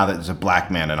office, and now that there's a black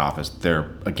man in office,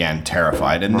 they're again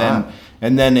terrified. And then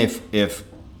if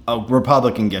a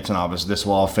Republican gets in office, this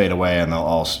will all fade away, and they'll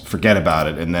all forget about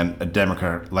it. And then a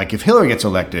Democrat, like if Hillary gets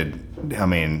elected, I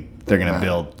mean, they're going to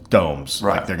build domes.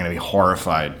 Right. Like, they're going to be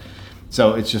horrified.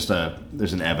 So it's just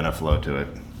there's an ebb and a flow to it.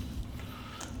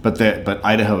 But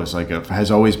Idaho is has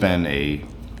always been a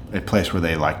place where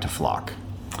they like to flock.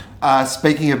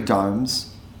 Speaking of domes,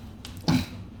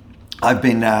 I've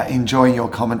been enjoying your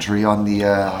commentary on the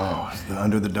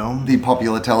Under the Dome? the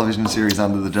popular television series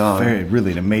Under the Dome.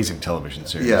 Really an amazing television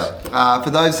series. Yeah.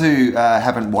 For those who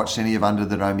haven't watched any of Under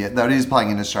the Dome yet, though it is playing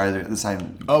in Australia at the same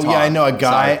time. Oh yeah, I know. A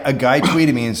guy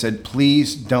tweeted me and said,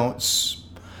 "Please don't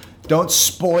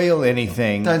spoil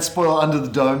anything. Don't spoil Under the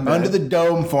Dome, man. Under the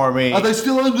Dome for me." Are they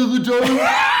still under the dome?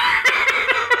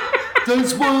 Don't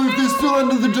spoil if they're still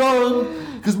under the dome,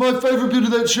 because my favourite bit of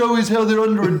that show is how they're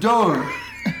under a dome.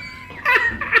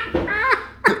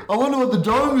 I wonder what the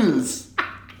dome is.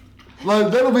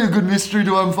 Like, that'll be a good mystery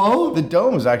to unfold. The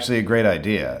dome is actually a great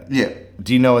idea. Yeah.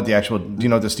 Do you know what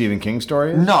the Stephen King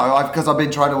story is? No, because I've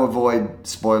been trying to avoid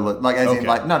spoilers. Like, as in,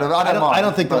 like, no, I don't mind. I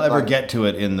don't think they'll ever like, get to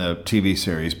it in the TV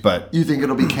series, but... You think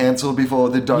it'll be cancelled before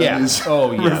the dome is...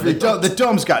 Oh, yeah. revealed? The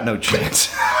dome's got no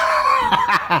chance.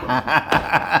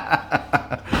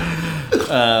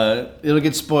 It'll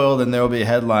get spoiled, and there will be a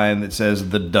headline that says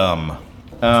 "The Dumb."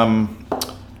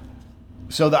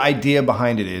 So the idea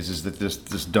behind it is that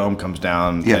this dome comes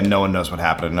down, and no one knows what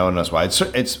happened, and no one knows why. It's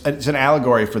an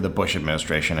allegory for the Bush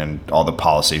administration and all the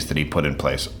policies that he put in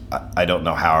place. I don't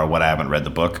know how or what. I haven't read the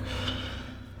book,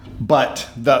 but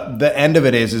the end of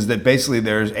it is that basically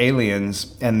there's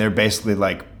aliens, and they're basically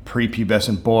like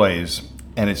prepubescent boys,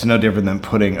 and it's no different than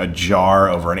putting a jar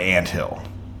over an anthill.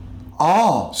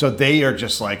 Oh. So they are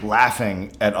just like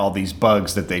laughing at all these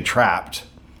bugs that they trapped.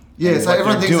 Yeah, so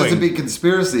everyone thinks it's a big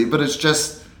conspiracy, but it's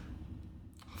just...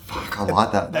 Fuck, I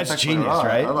like that. That's genius,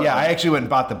 right? I I actually went and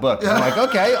bought the book. I'm like,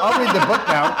 okay, I'll read the book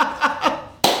now.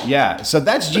 Yeah, so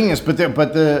that's genius, but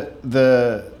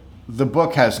the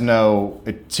book has no...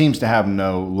 It seems to have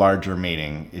no larger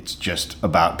meaning. It's just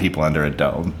about people under a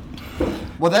dome.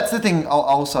 Well, that's the thing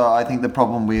also, I think the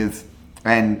problem with...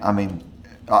 And, I mean,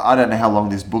 I don't know how long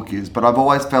this book is, but I've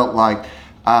always felt like...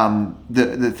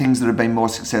 the things that have been more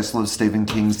successful of Stephen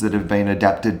King's that have been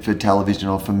adapted for television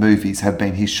or for movies have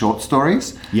been his short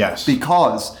stories. Yes.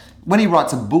 Because when he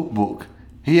writes a book,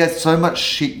 he has so much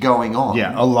shit going on.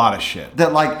 Yeah, a lot of shit.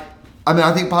 That, like, I mean,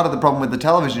 I think part of the problem with the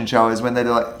television show is when they're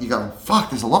like, you go, fuck,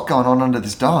 there's a lot going on under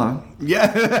this dome.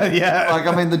 Yeah, yeah. Like,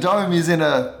 I mean, the dome is in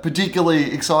a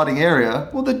particularly exciting area.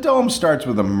 Well, the dome starts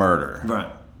with a murder.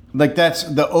 Right. Like, that's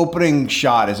the opening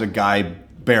shot is a guy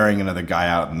burying another guy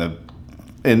out in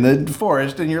the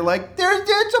forest, and you're like,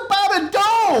 it's about a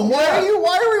dome. Why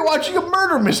are we watching a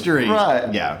murder mystery?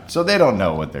 Right. Yeah. So they don't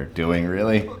know what they're doing,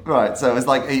 really. Right. So it's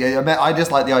like, I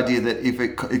just like the idea that if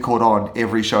it caught on,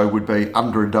 every show would be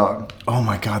under a dome. Oh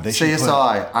my God. They should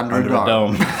CSI under a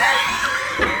dome.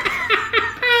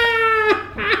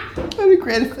 That'd be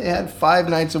great if they had 5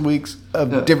 nights a week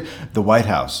of different. The White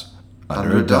House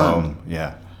under a dome.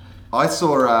 Yeah. I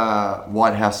saw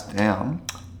White House Down.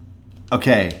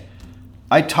 Okay.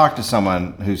 I talked to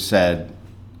someone who said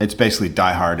it's basically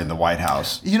Die Hard in the White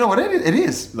House. You know what it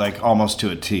is? Like almost to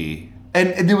a T.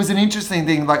 And there was an interesting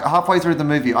thing, like halfway through the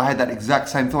movie, I had that exact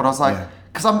same thought. I was like,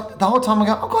 because the whole time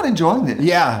I'm quite enjoying this.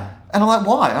 Yeah. And I'm like,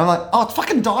 why? I'm like, oh, it's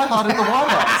fucking Die Hard at the White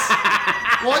House.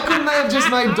 Why couldn't they have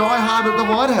just made Die Hard at the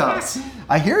White House?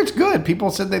 I hear it's good. People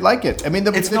said they like it. I mean,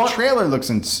 the trailer looks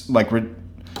like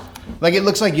it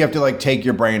looks like you have to like take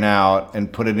your brain out and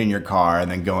put it in your car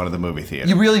and then go into the movie theater.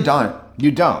 You really don't. You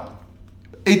don't.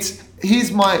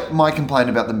 Here's my complaint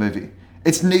about the movie.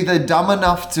 It's neither dumb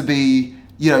enough to be,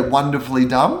 wonderfully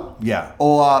dumb. Yeah.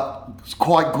 Or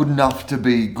quite good enough to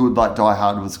be good like Die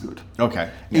Hard was good. Okay.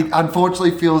 Yeah. It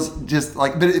unfortunately feels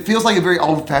but it feels like a very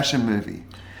old-fashioned movie.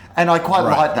 And I quite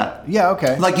like that. Yeah,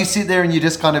 okay. Like you sit there and you're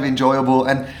just kind of enjoyable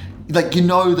and like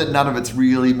that none of it's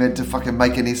really meant to fucking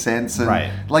make any sense. And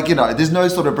right. Like, there's no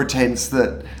sort of pretense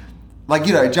that like,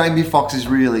 Jamie Foxx is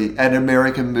really an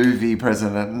American movie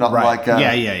president, not like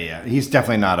yeah. He's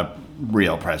definitely not a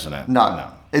real president.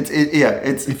 No. It's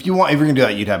if you're gonna do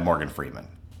that, you'd have Morgan Freeman.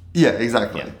 Yeah,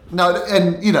 exactly. Yeah. No,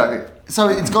 and so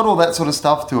it's got all that sort of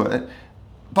stuff to it.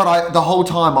 But the whole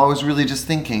time I was really just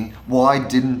thinking, why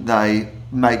didn't they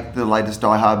make the latest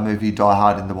Die Hard movie Die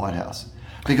Hard in the White House?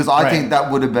 Because I think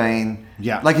that would have been...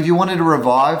 Yeah. Like, if you wanted to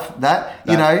revive that,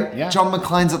 yeah. John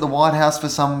McClane's at the White House for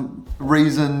some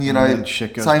reason,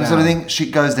 shit goes same down. sort of thing,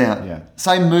 shit goes down. Yeah.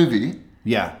 Same movie.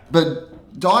 Yeah.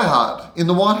 But Die Hard in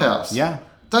the White House. Yeah.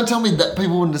 Don't tell me that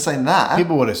people wouldn't have seen that.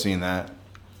 People would have seen that.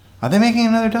 Are they making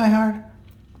another Die Hard?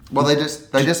 Well, they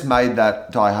just made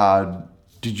that Die Hard.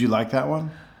 Did you like that one?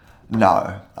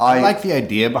 No. I like the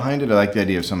idea behind it. I like the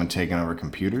idea of someone taking over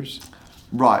computers.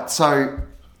 Right. So...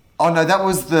 Oh, no, that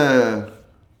was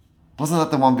Wasn't that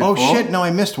the one before? Oh, shit. No,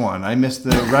 I missed one. I missed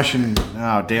the Russian...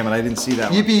 Oh, damn it. I didn't see that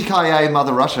one. Yippee-ki-yay,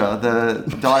 Mother Russia. The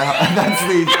Die Hard...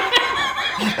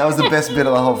 That was the best bit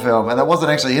of the whole film. And that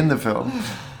wasn't actually in the film.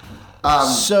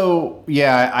 So,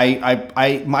 yeah,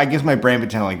 I guess my brain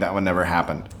pretended like that one never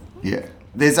happened. Yeah.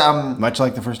 There's... Much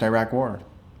like the first Iraq War.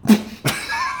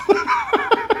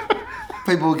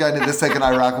 People go into the second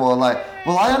Iraq War like,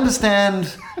 well, I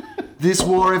understand this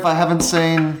war if I haven't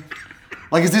seen...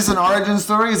 Like, is this an origin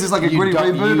story? Is this like a gritty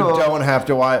reboot? You don't have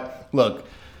to watch... Look,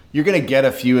 you're going to get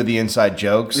a few of the inside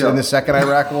jokes in the second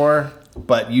Iraq War,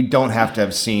 but you don't have to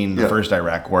have seen the first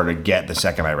Iraq War to get the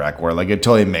second Iraq War. Like, it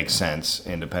totally makes sense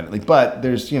independently. But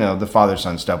there's, the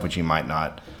father-son stuff, which you might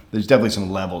not... There's definitely some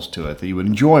levels to it that you would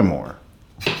enjoy more.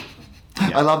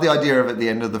 I love the idea of at the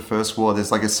end of the First War,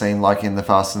 there's like a scene like in The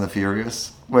Fast and the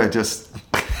Furious, where just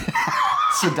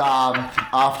Saddam,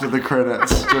 after the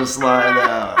credits, just like,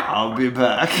 I'll be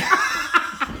back.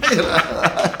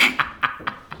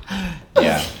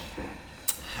 Yeah.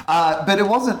 But it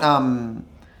wasn't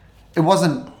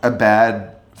a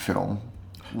bad film.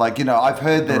 Like, I've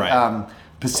heard that Right.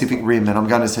 Pacific Rim, and I'm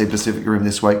going to see Pacific Rim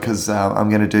this week because I'm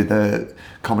going to do the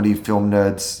Comedy Film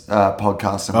Nerds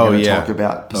podcast. I'm going to talk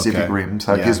about Pacific Rim.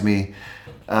 So it gives me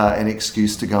an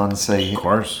excuse to go and see Of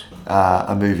course.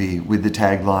 a movie with the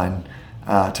tagline,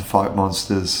 to fight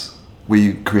monsters.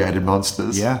 We created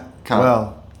monsters. Yeah. Can't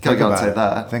go and say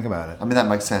that. Think about it. I mean, that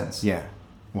makes sense. Yeah.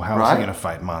 Well, how is he going to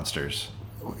fight monsters?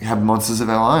 We have monsters of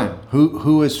our own.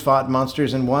 Who has fought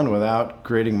monsters and won without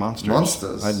creating monsters?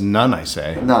 Monsters? None, I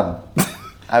say. None.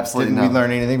 Absolutely Didn't none. we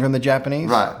learn anything from the Japanese?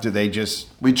 Right. Did they just...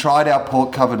 We tried our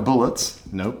pork-covered bullets.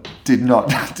 Nope. Did not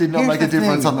Here's make a the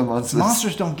difference thing. on the monsters.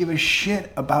 Monsters don't give a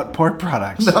shit about pork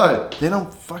products. No. They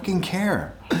don't fucking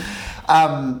care.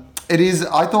 It is.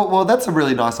 I thought, well, that's a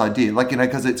really nice idea. Like,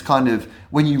 because it's kind of,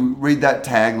 when you read that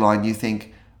tagline, you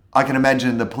think, I can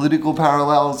imagine the political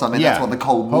parallels. I mean, Yeah. that's what the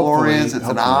Cold War Hopefully- is. It's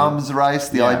an hopefully. arms race.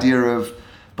 The Yeah. idea of,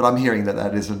 but I'm hearing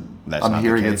that isn't. That's I'm not the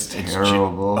hearing case. it's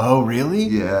terrible. Oh, really?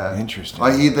 Yeah. Interesting.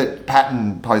 I hear that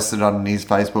Patton posted on his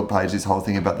Facebook page this whole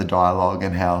thing about the dialogue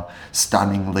and how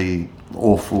stunningly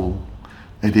awful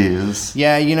it is.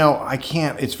 Yeah, I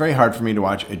can't... It's very hard for me to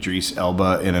watch Idris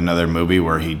Elba in another movie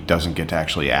where he doesn't get to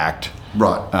actually act.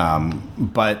 Right.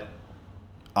 But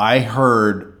I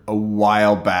heard a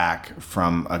while back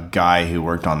from a guy who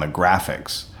worked on the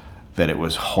graphics that it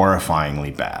was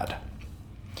horrifyingly bad.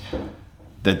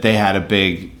 That they had a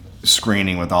big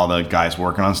screening with all the guys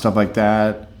working on stuff like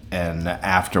that, and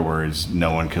afterwards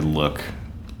no one could look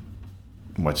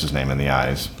what's his name in the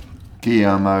eyes.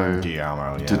 Guillermo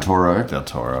Guillermo, yeah. del Toro. Del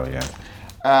Toro, yeah.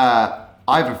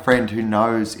 I have a friend who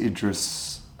knows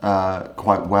Idris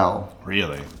quite well.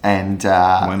 Really? And,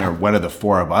 When are the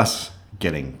four of us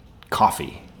getting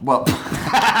coffee? well,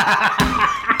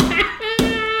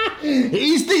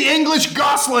 He's the English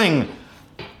Gosling!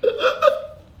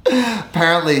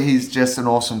 apparently he's just an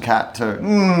awesome cat too.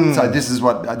 So this is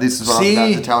what I'm about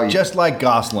to tell you. Just like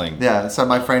Gosling. Yeah, so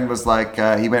my friend was like,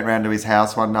 he went round to his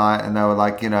house one night and they were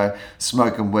like,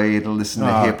 smoking weed and listening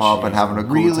to Oh, hip hop and jeez. having a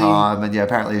cool Really? time. And yeah,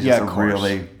 apparently he's just of a course.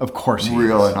 really, Of course he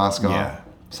really is. nice guy. Yeah.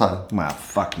 So Well,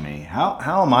 fuck me. How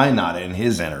am I not in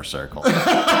his inner circle?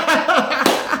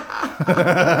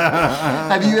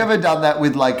 have you ever done that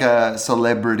with like a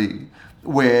celebrity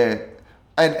where,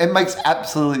 and it makes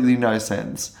absolutely no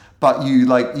sense, but you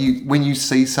when you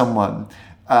see someone,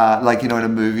 in a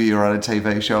movie or on a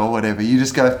TV show or whatever, you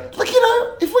just go, look,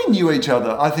 if we knew each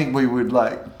other, I think we would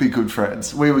be good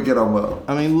friends. We would get on well.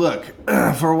 I mean, look,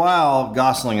 for a while,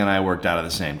 Gosling and I worked out of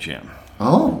the same gym.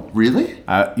 Oh, really?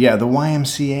 Yeah, the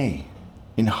YMCA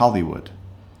in Hollywood.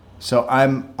 So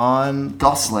I'm on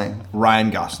Gosling.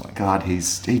 Ryan Gosling. God, he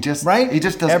just does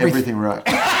Everything. everything right.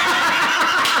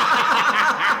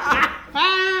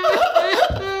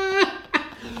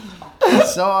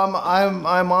 So I'm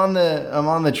on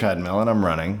the treadmill and I'm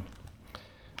running,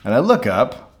 and I look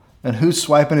up, and who's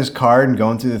swiping his card and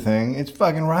going through the thing? It's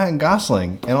fucking Ryan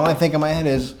Gosling. And all I think in my head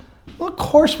is, well, of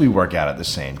course we work out at the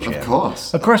same gym. Of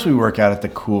course. Of course we work out at the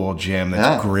cool gym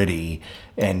that's Yeah. gritty,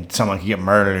 and someone can get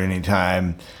murdered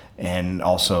anytime, and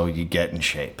also you get in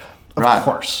shape. Of Right.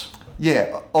 course. Yeah,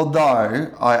 although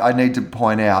I need to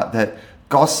point out that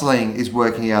Gosling is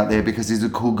working out there because he's a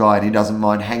cool guy and he doesn't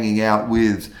mind hanging out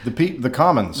with The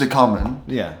commons. the common.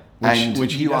 Yeah. And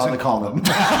Which he you are doesn't the call common.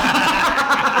 them.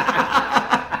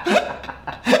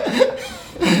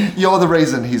 You're the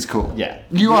reason he's cool. Yeah.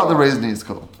 You are the reason he's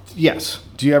cool. Yes.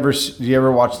 Do you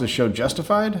ever watch the show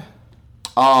Justified?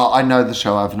 Oh, I know the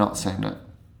show. I've not seen it.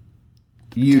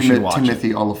 You should watch it.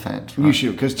 Timothy Oliphant. You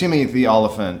should, because Timothy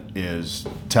Oliphant is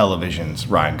television's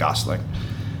Ryan Gosling.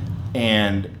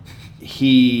 And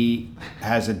he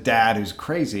has a dad who's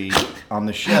crazy on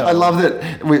the show. I love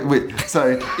that.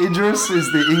 So Idris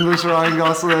is the English Ryan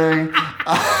Gosling.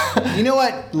 You know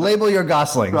what? Label your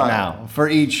Gosling Right. now for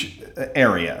each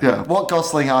area. Yeah. What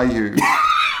Gosling are you?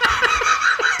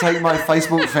 Take my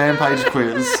Facebook fan page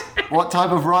quiz. What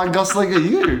type of Ryan Gosling are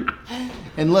you?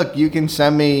 And look, you can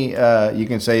send me, you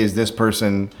can say, is this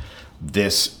person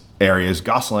this area's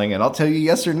Gosling? And I'll tell you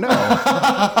yes or no.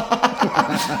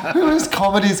 Who is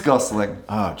comedy's Gosling?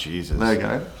 Oh, Jesus. There you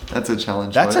go. That's a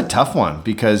challenge. That's for a you. tough one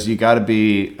because you got to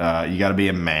be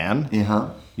a man. Yeah.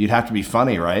 You'd have to be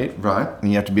funny, right? Right. And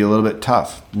you have to be a little bit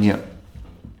tough. Yeah.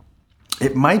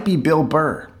 It might be Bill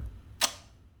Burr.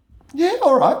 Yeah.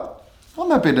 All right. I'm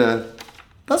happy to.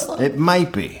 That's not. It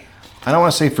might be. I don't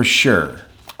want to say for sure.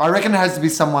 I reckon it has to be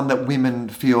someone that women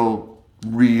feel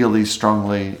really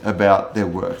strongly about their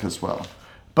work as well.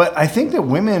 But I think that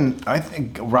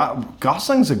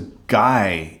Gosling's a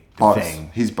guy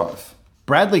thing. He's both.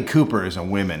 Bradley Cooper is a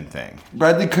women thing.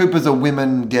 Bradley Cooper's a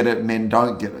women get it, men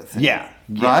don't get it thing. Yeah.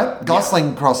 Right?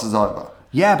 Gosling crosses over.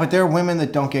 Yeah, but there are women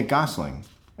that don't get Gosling.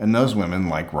 And those women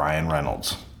like Ryan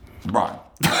Reynolds. Right.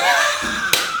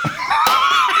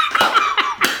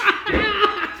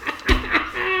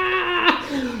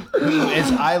 Who,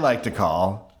 as I like to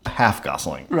call, half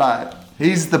Gosling. Right.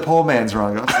 He's the poor man's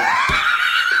Ryan Gosling.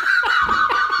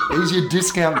 He's your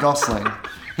discount Gosling.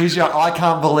 He's your I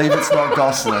can't believe it's not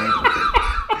Gosling.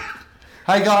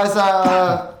 Hey guys,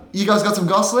 you guys got some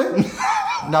Gosling?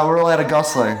 No, we're all out of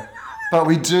Gosling. But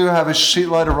we do have a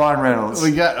shitload of Ryan Reynolds.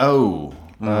 We got,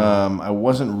 I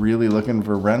wasn't really looking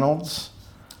for Reynolds.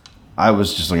 I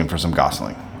was just looking for some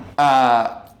Gosling.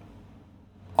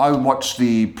 I watched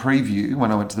the preview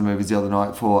when I went to the movies the other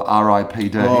night for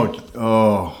R.I.P.D.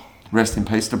 Oh. Rest in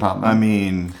Peace Department. I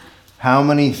mean, how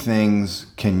many things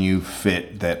can you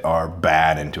fit that are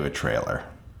bad into a trailer?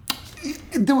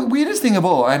 The weirdest thing of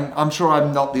all, and I'm sure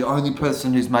I'm not the only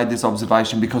person who's made this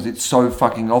observation because it's so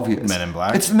fucking obvious. Men in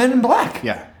Black? It's Men in Black.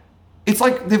 Yeah. It's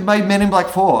like they've made Men in Black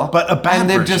 4. But a bad and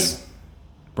they've version. just...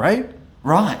 Right?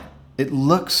 Right.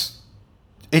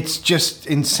 It's just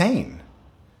insane.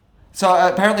 So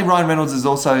apparently Ryan Reynolds is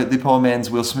also the poor man's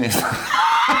Will Smith.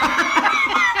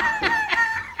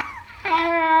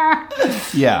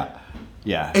 Yeah.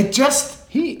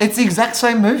 It's the exact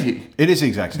same movie. It is the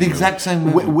exact same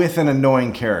movie. With an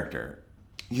annoying character.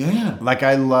 Yeah. Like,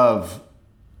 I love...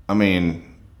 I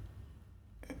mean,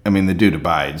 the dude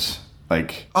abides.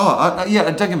 Like...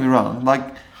 yeah, don't get me wrong.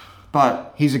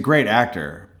 But... He's a great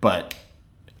actor, but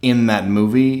in that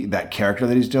movie, that character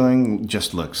that he's doing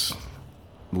just looks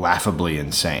laughably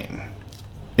insane.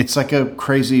 It's like a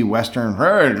crazy Western...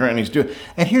 And he's doing...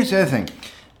 And here's the other thing.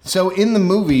 So, in the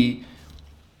movie...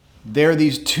 They're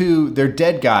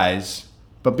dead guys,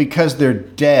 but because they're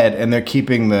dead and they're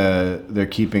keeping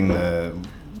the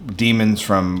demons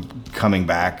from coming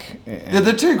back. They're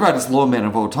the two greatest lawmen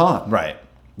of all time. Right.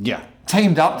 Yeah.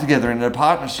 Teamed up together in a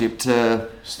partnership to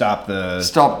stop the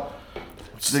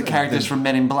characters from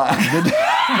Men in Black from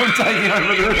taking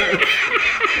over the Earth.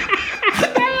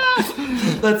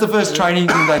 That's the first training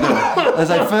thing they do. They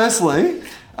say, firstly,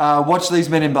 watch these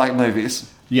Men in Black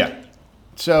movies. Yeah.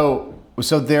 So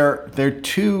they're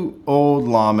two old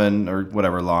lawmen or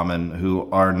whatever lawmen who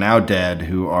are now dead,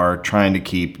 who are trying to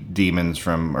keep demons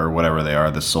from, or whatever they are,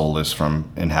 the soulless,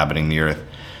 from inhabiting the earth.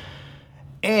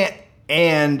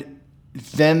 And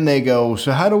then they go,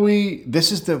 so how do we...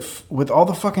 This is with all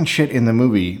the fucking shit in the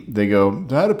movie, they go,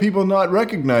 how do people not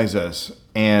recognize us?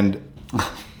 And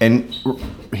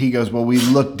he goes, well, we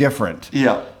look different.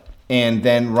 Yeah. And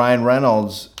then Ryan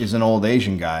Reynolds is an old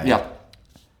Asian guy. Yeah.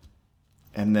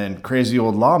 And then Crazy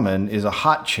Old Lawman is a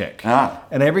hot chick. Ah.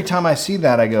 And every time I see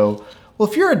that, I go, well,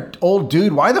 if you're an old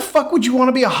dude, why the fuck would you want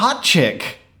to be a hot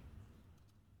chick?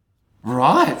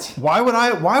 Right. Why would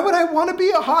I want to be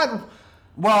a hot...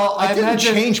 Well, I didn't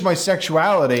change my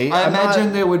sexuality. I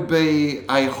imagine there would be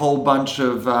a whole bunch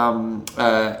of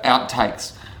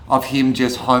outtakes of him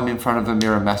just home in front of a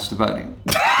mirror masturbating.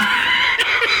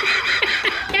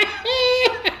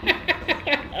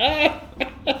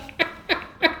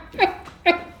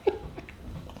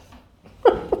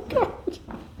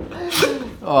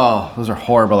 Oh, those are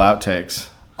horrible outtakes.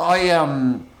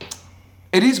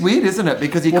 It is weird, isn't it?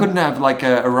 Because you couldn't have like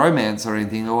a romance or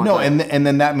anything. Or no, and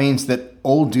then that means that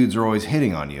old dudes are always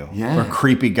hitting on you. Yeah. Or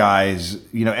creepy guys.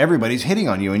 Everybody's hitting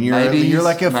on you, and you're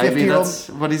like a 50-year-old. Maybe that's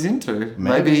what he's into.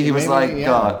 Maybe he was like, yeah.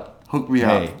 God, hook me up.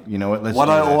 Hey, you know what? What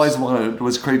I always wanted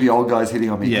was creepy old guys hitting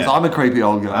on me. Because I'm a creepy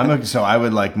old guy. So I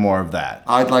would like more of that.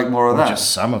 I'd like more of that.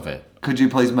 Just some of it. Could you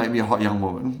please make me a hot young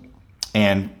woman?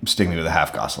 And stick me with a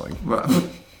half Gosling. Right.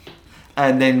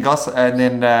 And then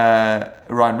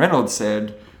Ryan Reynolds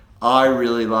said, I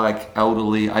really like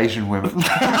elderly Asian women.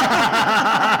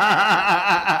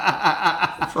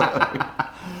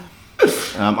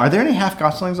 Are there any half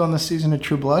Goslings on this season of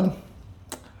True Blood?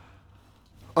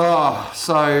 I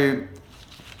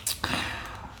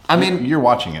mean... You're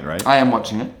watching it, right? I am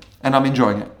watching it, and I'm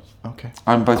enjoying it. Okay.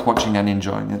 I'm both watching and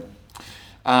enjoying it.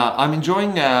 I'm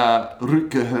enjoying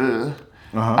Rutger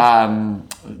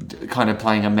Hauer, kind of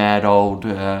playing a mad old,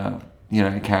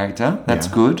 character. That's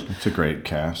good. It's a great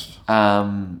cast.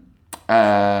 And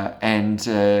I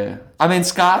mean,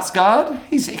 Skarsgård.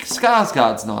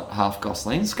 Skarsgård's not half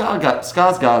Gosling.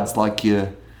 Skarsgård's like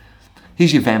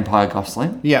he's your vampire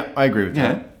Gosling. Yeah, I agree with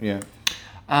that. Yeah.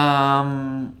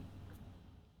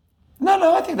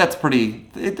 No, I think that's pretty...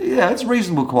 it's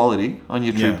reasonable quality on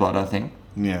your True Blood, I think.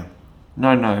 Yeah.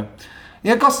 No.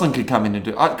 Yeah, Gosling could come in and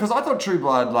do... Because I thought True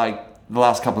Blood, like, the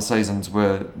last couple of seasons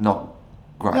were not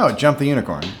great. No, Jump the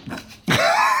Unicorn.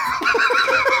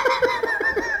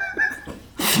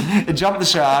 It Jumped the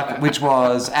Shark, which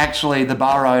was actually the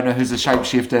bar owner who's a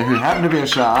shapeshifter who happened to be a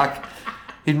shark.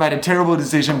 He'd made a terrible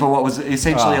decision for what was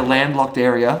essentially a landlocked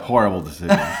area. Horrible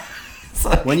decision.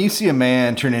 When you see a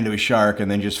man turn into a shark and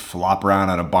then just flop around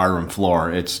on a barroom floor,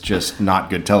 it's just not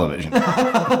good television.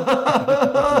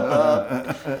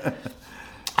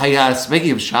 Hey,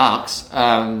 speaking of sharks,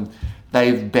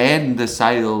 they've banned the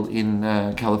sale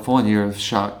in California of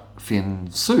shark fin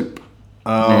soup.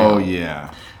 Oh,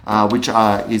 yeah. Which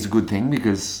is a good thing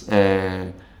because,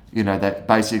 that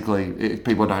basically, if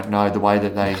people don't know, the way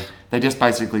that they just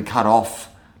basically cut off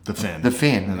the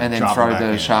fin and then throw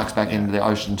the sharks back into the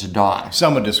ocean to die.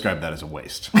 Some would describe that as a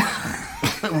waste.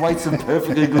 Waste of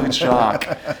perfectly good shark.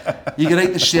 You can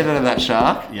eat the shit out of that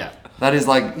shark. Yeah. That is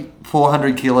like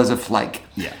 400 kilos of flake.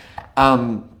 Yeah.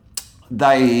 I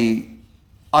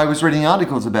was reading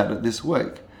articles about it this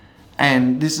week.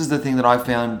 And this is the thing that I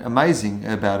found amazing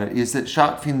about it, is that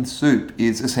shark fin soup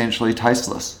is essentially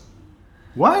tasteless.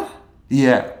 What?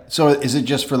 Yeah. So is it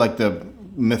just for like the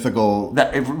mythical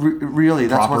really,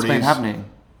 that's what's been happening.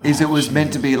 It was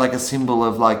meant to be like a symbol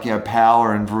of like,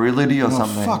 power and virility or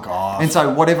something. Fuck off. And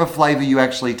so whatever flavour you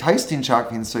actually taste in shark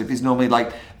fin soup is normally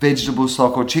like vegetable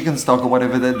stock or chicken stock or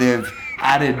whatever that they've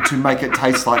added to make it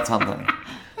taste like something.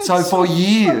 So for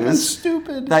years,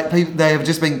 stupid. They have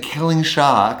just been killing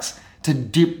sharks to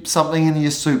dip something in your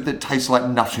soup that tastes like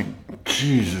nothing.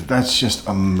 Jesus, that's just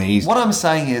amazing. What I'm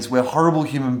saying is we're horrible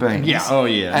human beings. Yeah, oh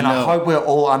yeah. And I hope we're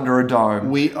all under a dome.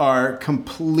 We are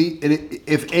complete...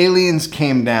 If aliens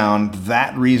came down,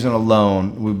 that reason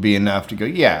alone would be enough to go,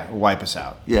 wipe us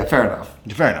out. Yeah, fair enough.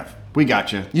 Fair enough. We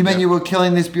got you. You mean you were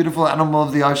killing this beautiful animal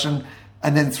of the ocean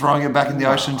and then throwing it back in the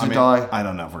ocean to die? I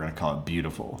don't know if we're going to call it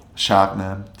beautiful. Shark,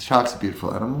 man. Shark's a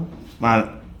beautiful animal.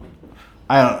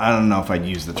 I don't know if I'd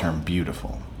use the term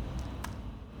beautiful.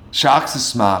 Sharks are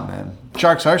smart, man.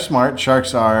 Sharks are smart.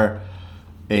 Sharks are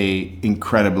a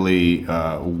incredibly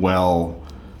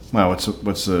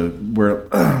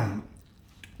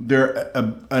they're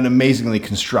an amazingly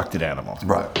constructed animal.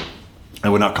 Right. I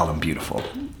would not call them beautiful.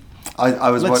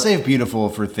 Let's save beautiful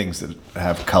for things that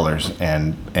have colors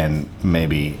and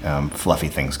maybe fluffy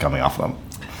things coming off them.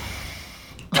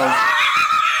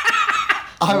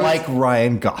 Like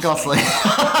Ryan Gosling.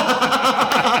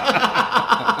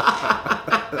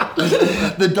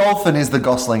 The dolphin is the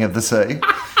Gosling of the sea.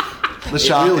 The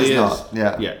shark really is not.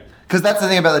 Yeah. Because that's the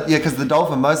thing about it. Yeah, because the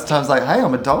dolphin most of the time is like, hey,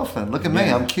 I'm a dolphin. Look at me.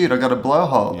 I'm cute. I got a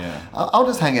blowhole. Yeah. I'll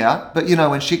just hang out. But,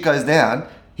 when shit goes down,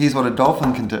 here's what a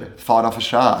dolphin can do. Fight off a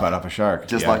shark.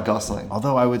 Just like Gosling.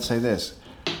 Although I would say this.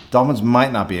 Dolphins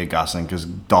might not be a Gosling because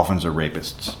dolphins are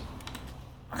rapists.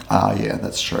 Yeah,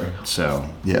 that's true. So,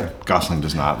 yeah, Gosling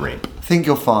does not rape. I think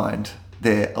you'll find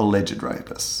they're alleged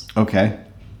rapists. Okay,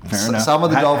 fair enough. Some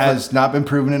of the dolphins has not been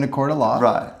proven in a court of law.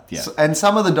 Right. Yeah. And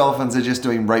some of the dolphins are just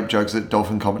doing rape jokes at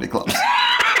dolphin comedy clubs.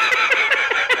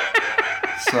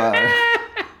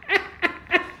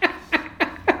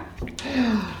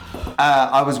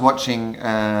 I was watching...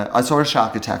 I saw a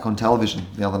shark attack on television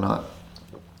the other night.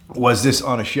 Was this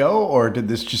on a show, or did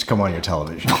this just come on your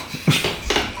television?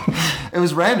 It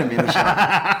was random in the show.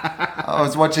 I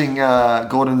was watching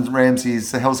Gordon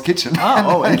Ramsay's Hell's Kitchen.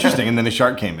 Oh, interesting. And then a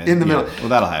shark came in. The middle. Well,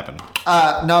 that'll happen.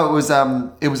 No,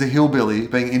 it was a hillbilly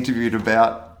being interviewed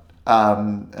about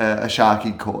a shark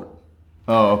he'd caught.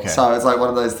 Oh, okay. So it's like one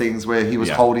of those things where he was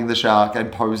holding the shark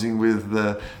and posing with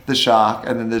the shark,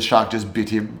 and then the shark just bit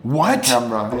him. What? On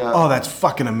camera. Yeah. Oh, that's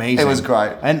fucking amazing. It was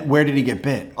great. And where did he get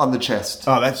bit? On the chest.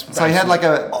 Oh, that's so he had like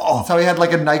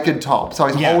a naked top. So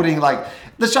he's holding like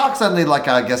the shark's only like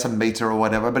I guess a meter or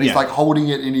whatever, but he's like holding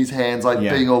it in his hands, like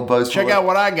being all boastful. Check out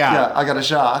what I got. Yeah, I got a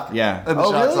shark. Yeah. And the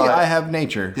oh, shark's really? like, I have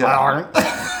nature. Yeah.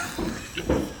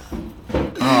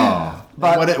 Oh.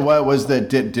 But what was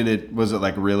the was it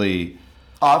like really?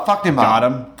 I fucked him got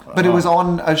up. him. But it was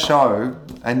on a show,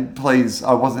 and please,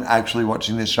 I wasn't actually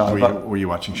watching this show. Were you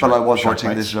watching? But I was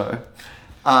watching this show.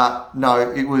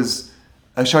 No, it was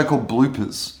a show called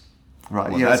Bloopers.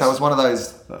 Right. Well, so it was one of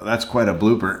those. That's quite a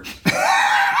blooper.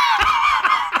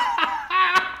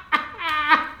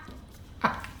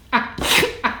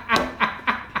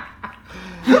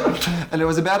 And it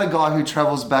was about a guy who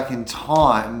travels back in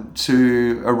time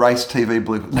to erase TV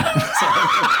bloopers. No,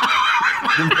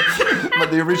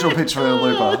 but the original pitch for a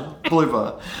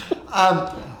blooper.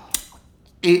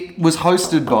 It was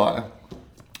hosted by,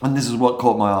 and this is what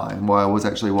caught my eye and why I was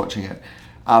actually watching it,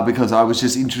 because I was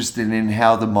just interested in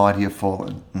how the mighty have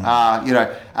fallen.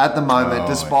 At the moment,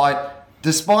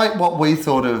 despite what we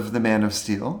thought of The Man of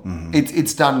Steel,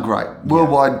 it's done great.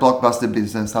 Worldwide blockbuster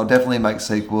business. They'll definitely make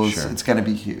sequels. Sure. It's going to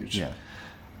be huge. Yeah.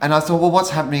 And I thought, well,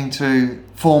 what's happening to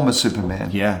former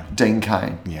Superman? Yeah. Dean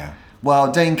Cain. Yeah.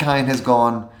 Well, Dean Cain has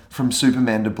gone from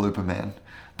Superman to Blooper Man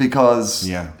because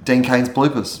Dean Cain's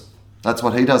bloopers. That's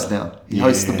what he does now. He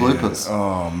hosts the bloopers.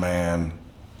 Oh, man.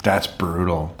 That's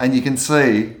brutal. And you can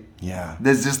see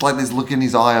there's just like this look in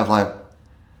his eye of like,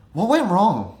 what went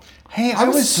wrong? Hey, I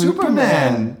was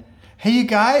Superman. Hey, you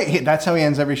guys. That's how he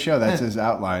ends every show. That's his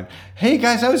outline. Hey,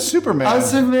 guys, I was Superman. I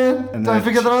was Superman. And don't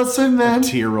forget that I was Superman. A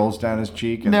tear rolls down his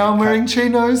cheek. And now I'm wearing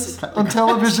chinos on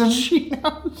television.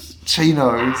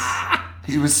 Chinos.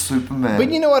 He was Superman.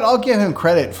 But you know what? I'll give him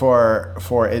credit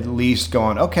for at least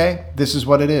going, okay, this is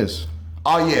what it is.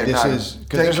 Oh, yeah. This is...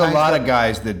 Because there's a lot of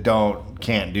guys that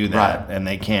can't do that. Right. And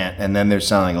they can't. And then they're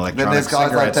selling electronic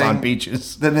cigarettes on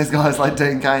beaches. Then there's guys like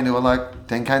Dean Cain who are like,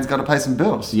 Dean Cain's got to pay some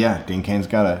bills. Yeah, Dean Cain's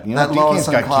got to... You know, that Dean Lois Cain's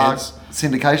and got Clark kids.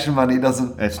 Syndication money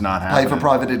doesn't pay for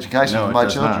private education for my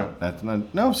children. Not. That's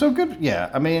not... No, so good. Yeah,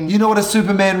 I mean... You know what a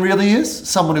Superman really is?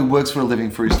 Someone who works for a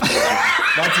living for his children.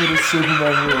 That's what a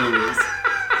Superman really is.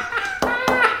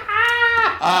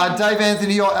 Dave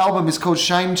Anthony, your album is called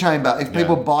Shame Chamber. If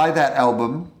people buy that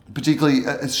album, particularly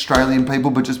Australian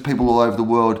people, but just people all over the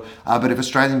world, but if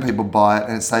Australian people buy it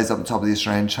and it stays up the top of the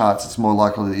Australian charts, it's more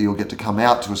likely that you'll get to come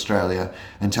out to Australia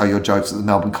and tell your jokes at the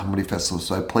Melbourne Comedy Festival.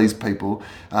 So please, people,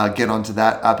 get onto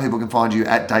that. People can find you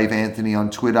at Dave Anthony on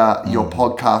Twitter, your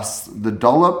podcast, The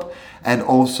Dollop, and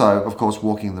also, of course,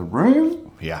 Walking the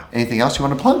Room. Yeah. Anything else you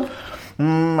want to plug?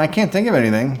 I can't think of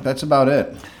anything. That's about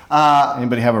it.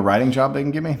 Anybody have a writing job they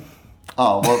can give me?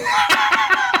 Oh, well,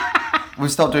 we've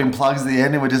stopped doing plugs at the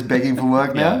end and we're just begging for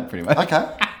work now? Yeah, pretty much. Okay.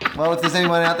 Well, if there's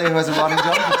anyone out there who has a writing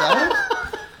job for Dave.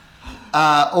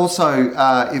 Also,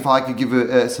 if I could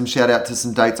give some shout out to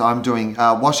some dates I'm doing.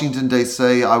 Washington,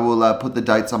 D.C., I will put the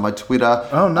dates on my Twitter.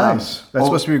 Oh, nice. That's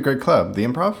supposed to be a great club. The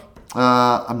Improv?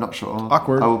 I'm not sure.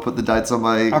 Awkward. I will put the dates on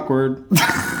my... Awkward.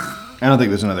 I don't think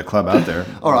there's another club out there.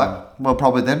 All right. Well,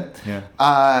 probably then. Yeah.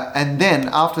 And then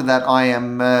after that, I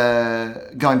am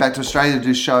going back to Australia to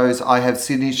do shows. I have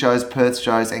Sydney shows, Perth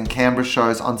shows, and Canberra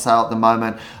shows on sale at the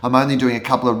moment. I'm only doing a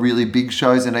couple of really big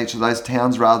shows in each of those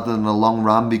towns rather than a long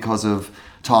run because of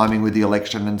timing with the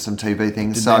election and some TV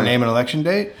things. Did they name an election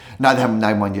date? No, they haven't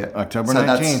named one yet. October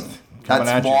 19th.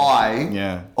 That's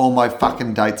why all my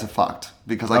fucking dates are fucked.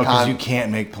 Because I can't. You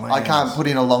can't make plans. I can't put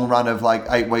in a long run of like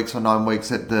 8 weeks or 9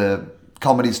 weeks at the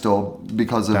Comedy Store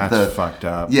because of That's fucked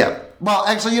up. Yeah. Well,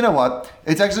 actually, you know what?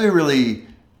 It's actually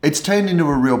it's turned into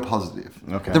a real positive.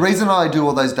 Okay. The reason I do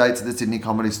all those dates at the Sydney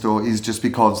Comedy Store is just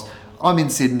because I'm in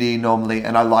Sydney normally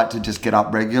and I like to just get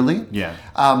up regularly. Yeah.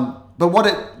 But what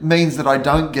it means that I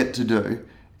don't get to do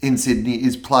in Sydney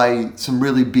is play some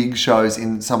really big shows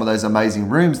in some of those amazing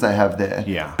rooms they have there.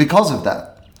 Yeah. Because of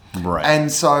that. Right.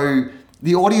 And so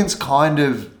the audience kind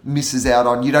of misses out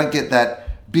on, you don't get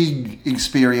that big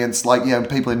experience like,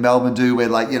 people in Melbourne do where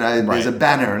there's a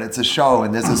banner and it's a show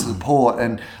and there's a support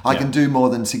and I can do more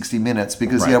than 60 minutes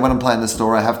because, when I'm playing the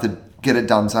store, I have to get it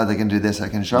done so they can do their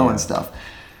second show and stuff.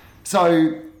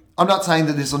 So I'm not saying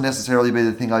that this will necessarily be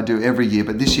the thing I do every year,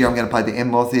 but this year I'm going to play the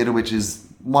Enmore Theatre, which is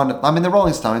the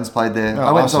Rolling Stones played there.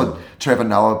 I went and saw Trevor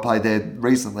Noah play there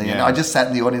recently and I just sat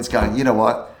in the audience going, you know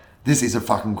what? This is a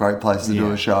fucking great place to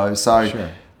do a show.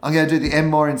 So I'm going to do the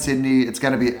Enmore in Sydney. It's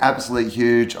going to be absolutely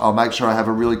huge. I'll make sure I have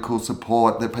a really cool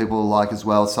support that people will like as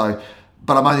well.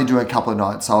 But I'm only doing a couple of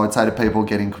nights, so I would say to people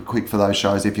getting quick for those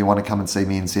shows if you want to come and see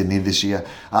me in Sydney this year.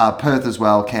 Perth as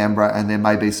well, Canberra, and there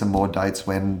may be some more dates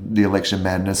when the election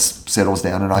madness settles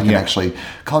down and I can actually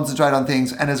concentrate on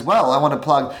things. And as well, I want to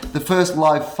plug the first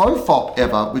live FOFOP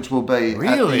ever, which will be at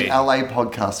the LA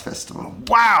Podcast Festival.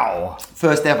 Wow!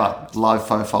 First ever live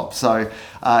FOFOP. So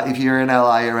if you're in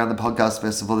LA around the Podcast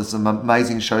Festival, there's some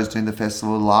amazing shows during the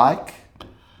festival like...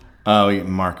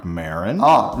 Mark Maron.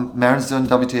 Oh, Maron's doing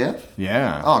WTF?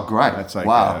 Yeah. Oh, great. That's like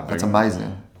wow, that's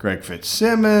amazing. Greg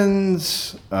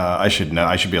Fitzsimmons. I should know.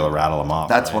 I should be able to rattle them off.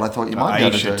 That's what I thought you might be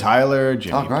able to do. Aisha Tyler,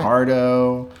 Jimmy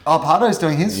Pardo. Oh, Pardo's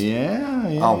doing his?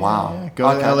 Yeah. Oh, wow. Yeah.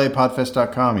 Go to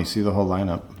lapodfest.com. You see the whole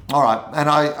lineup. All right. And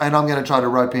I'm going to try to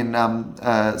rope in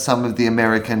some of the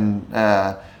American...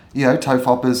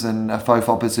 TOFOPers and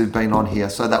FOFOPers who've been on here.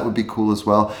 So that would be cool as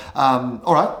well.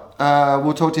 All right.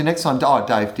 We'll talk to you next time. Oh,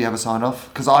 Dave, do you have a sign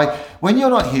off? Because when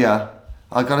you're not here,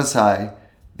 I got to say,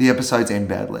 the episodes end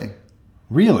badly.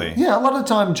 Really? Yeah, a lot of the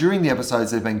time during the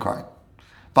episodes, they've been great.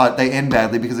 But they end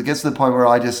badly because it gets to the point where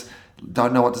I just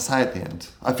don't know what to say at the end.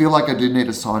 I feel like I do need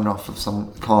a sign off of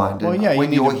some kind. Well, and yeah,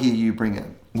 when you're here, you bring it.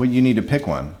 Well, you need to pick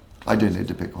one. I do need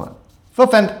to pick one.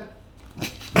 FOFOP.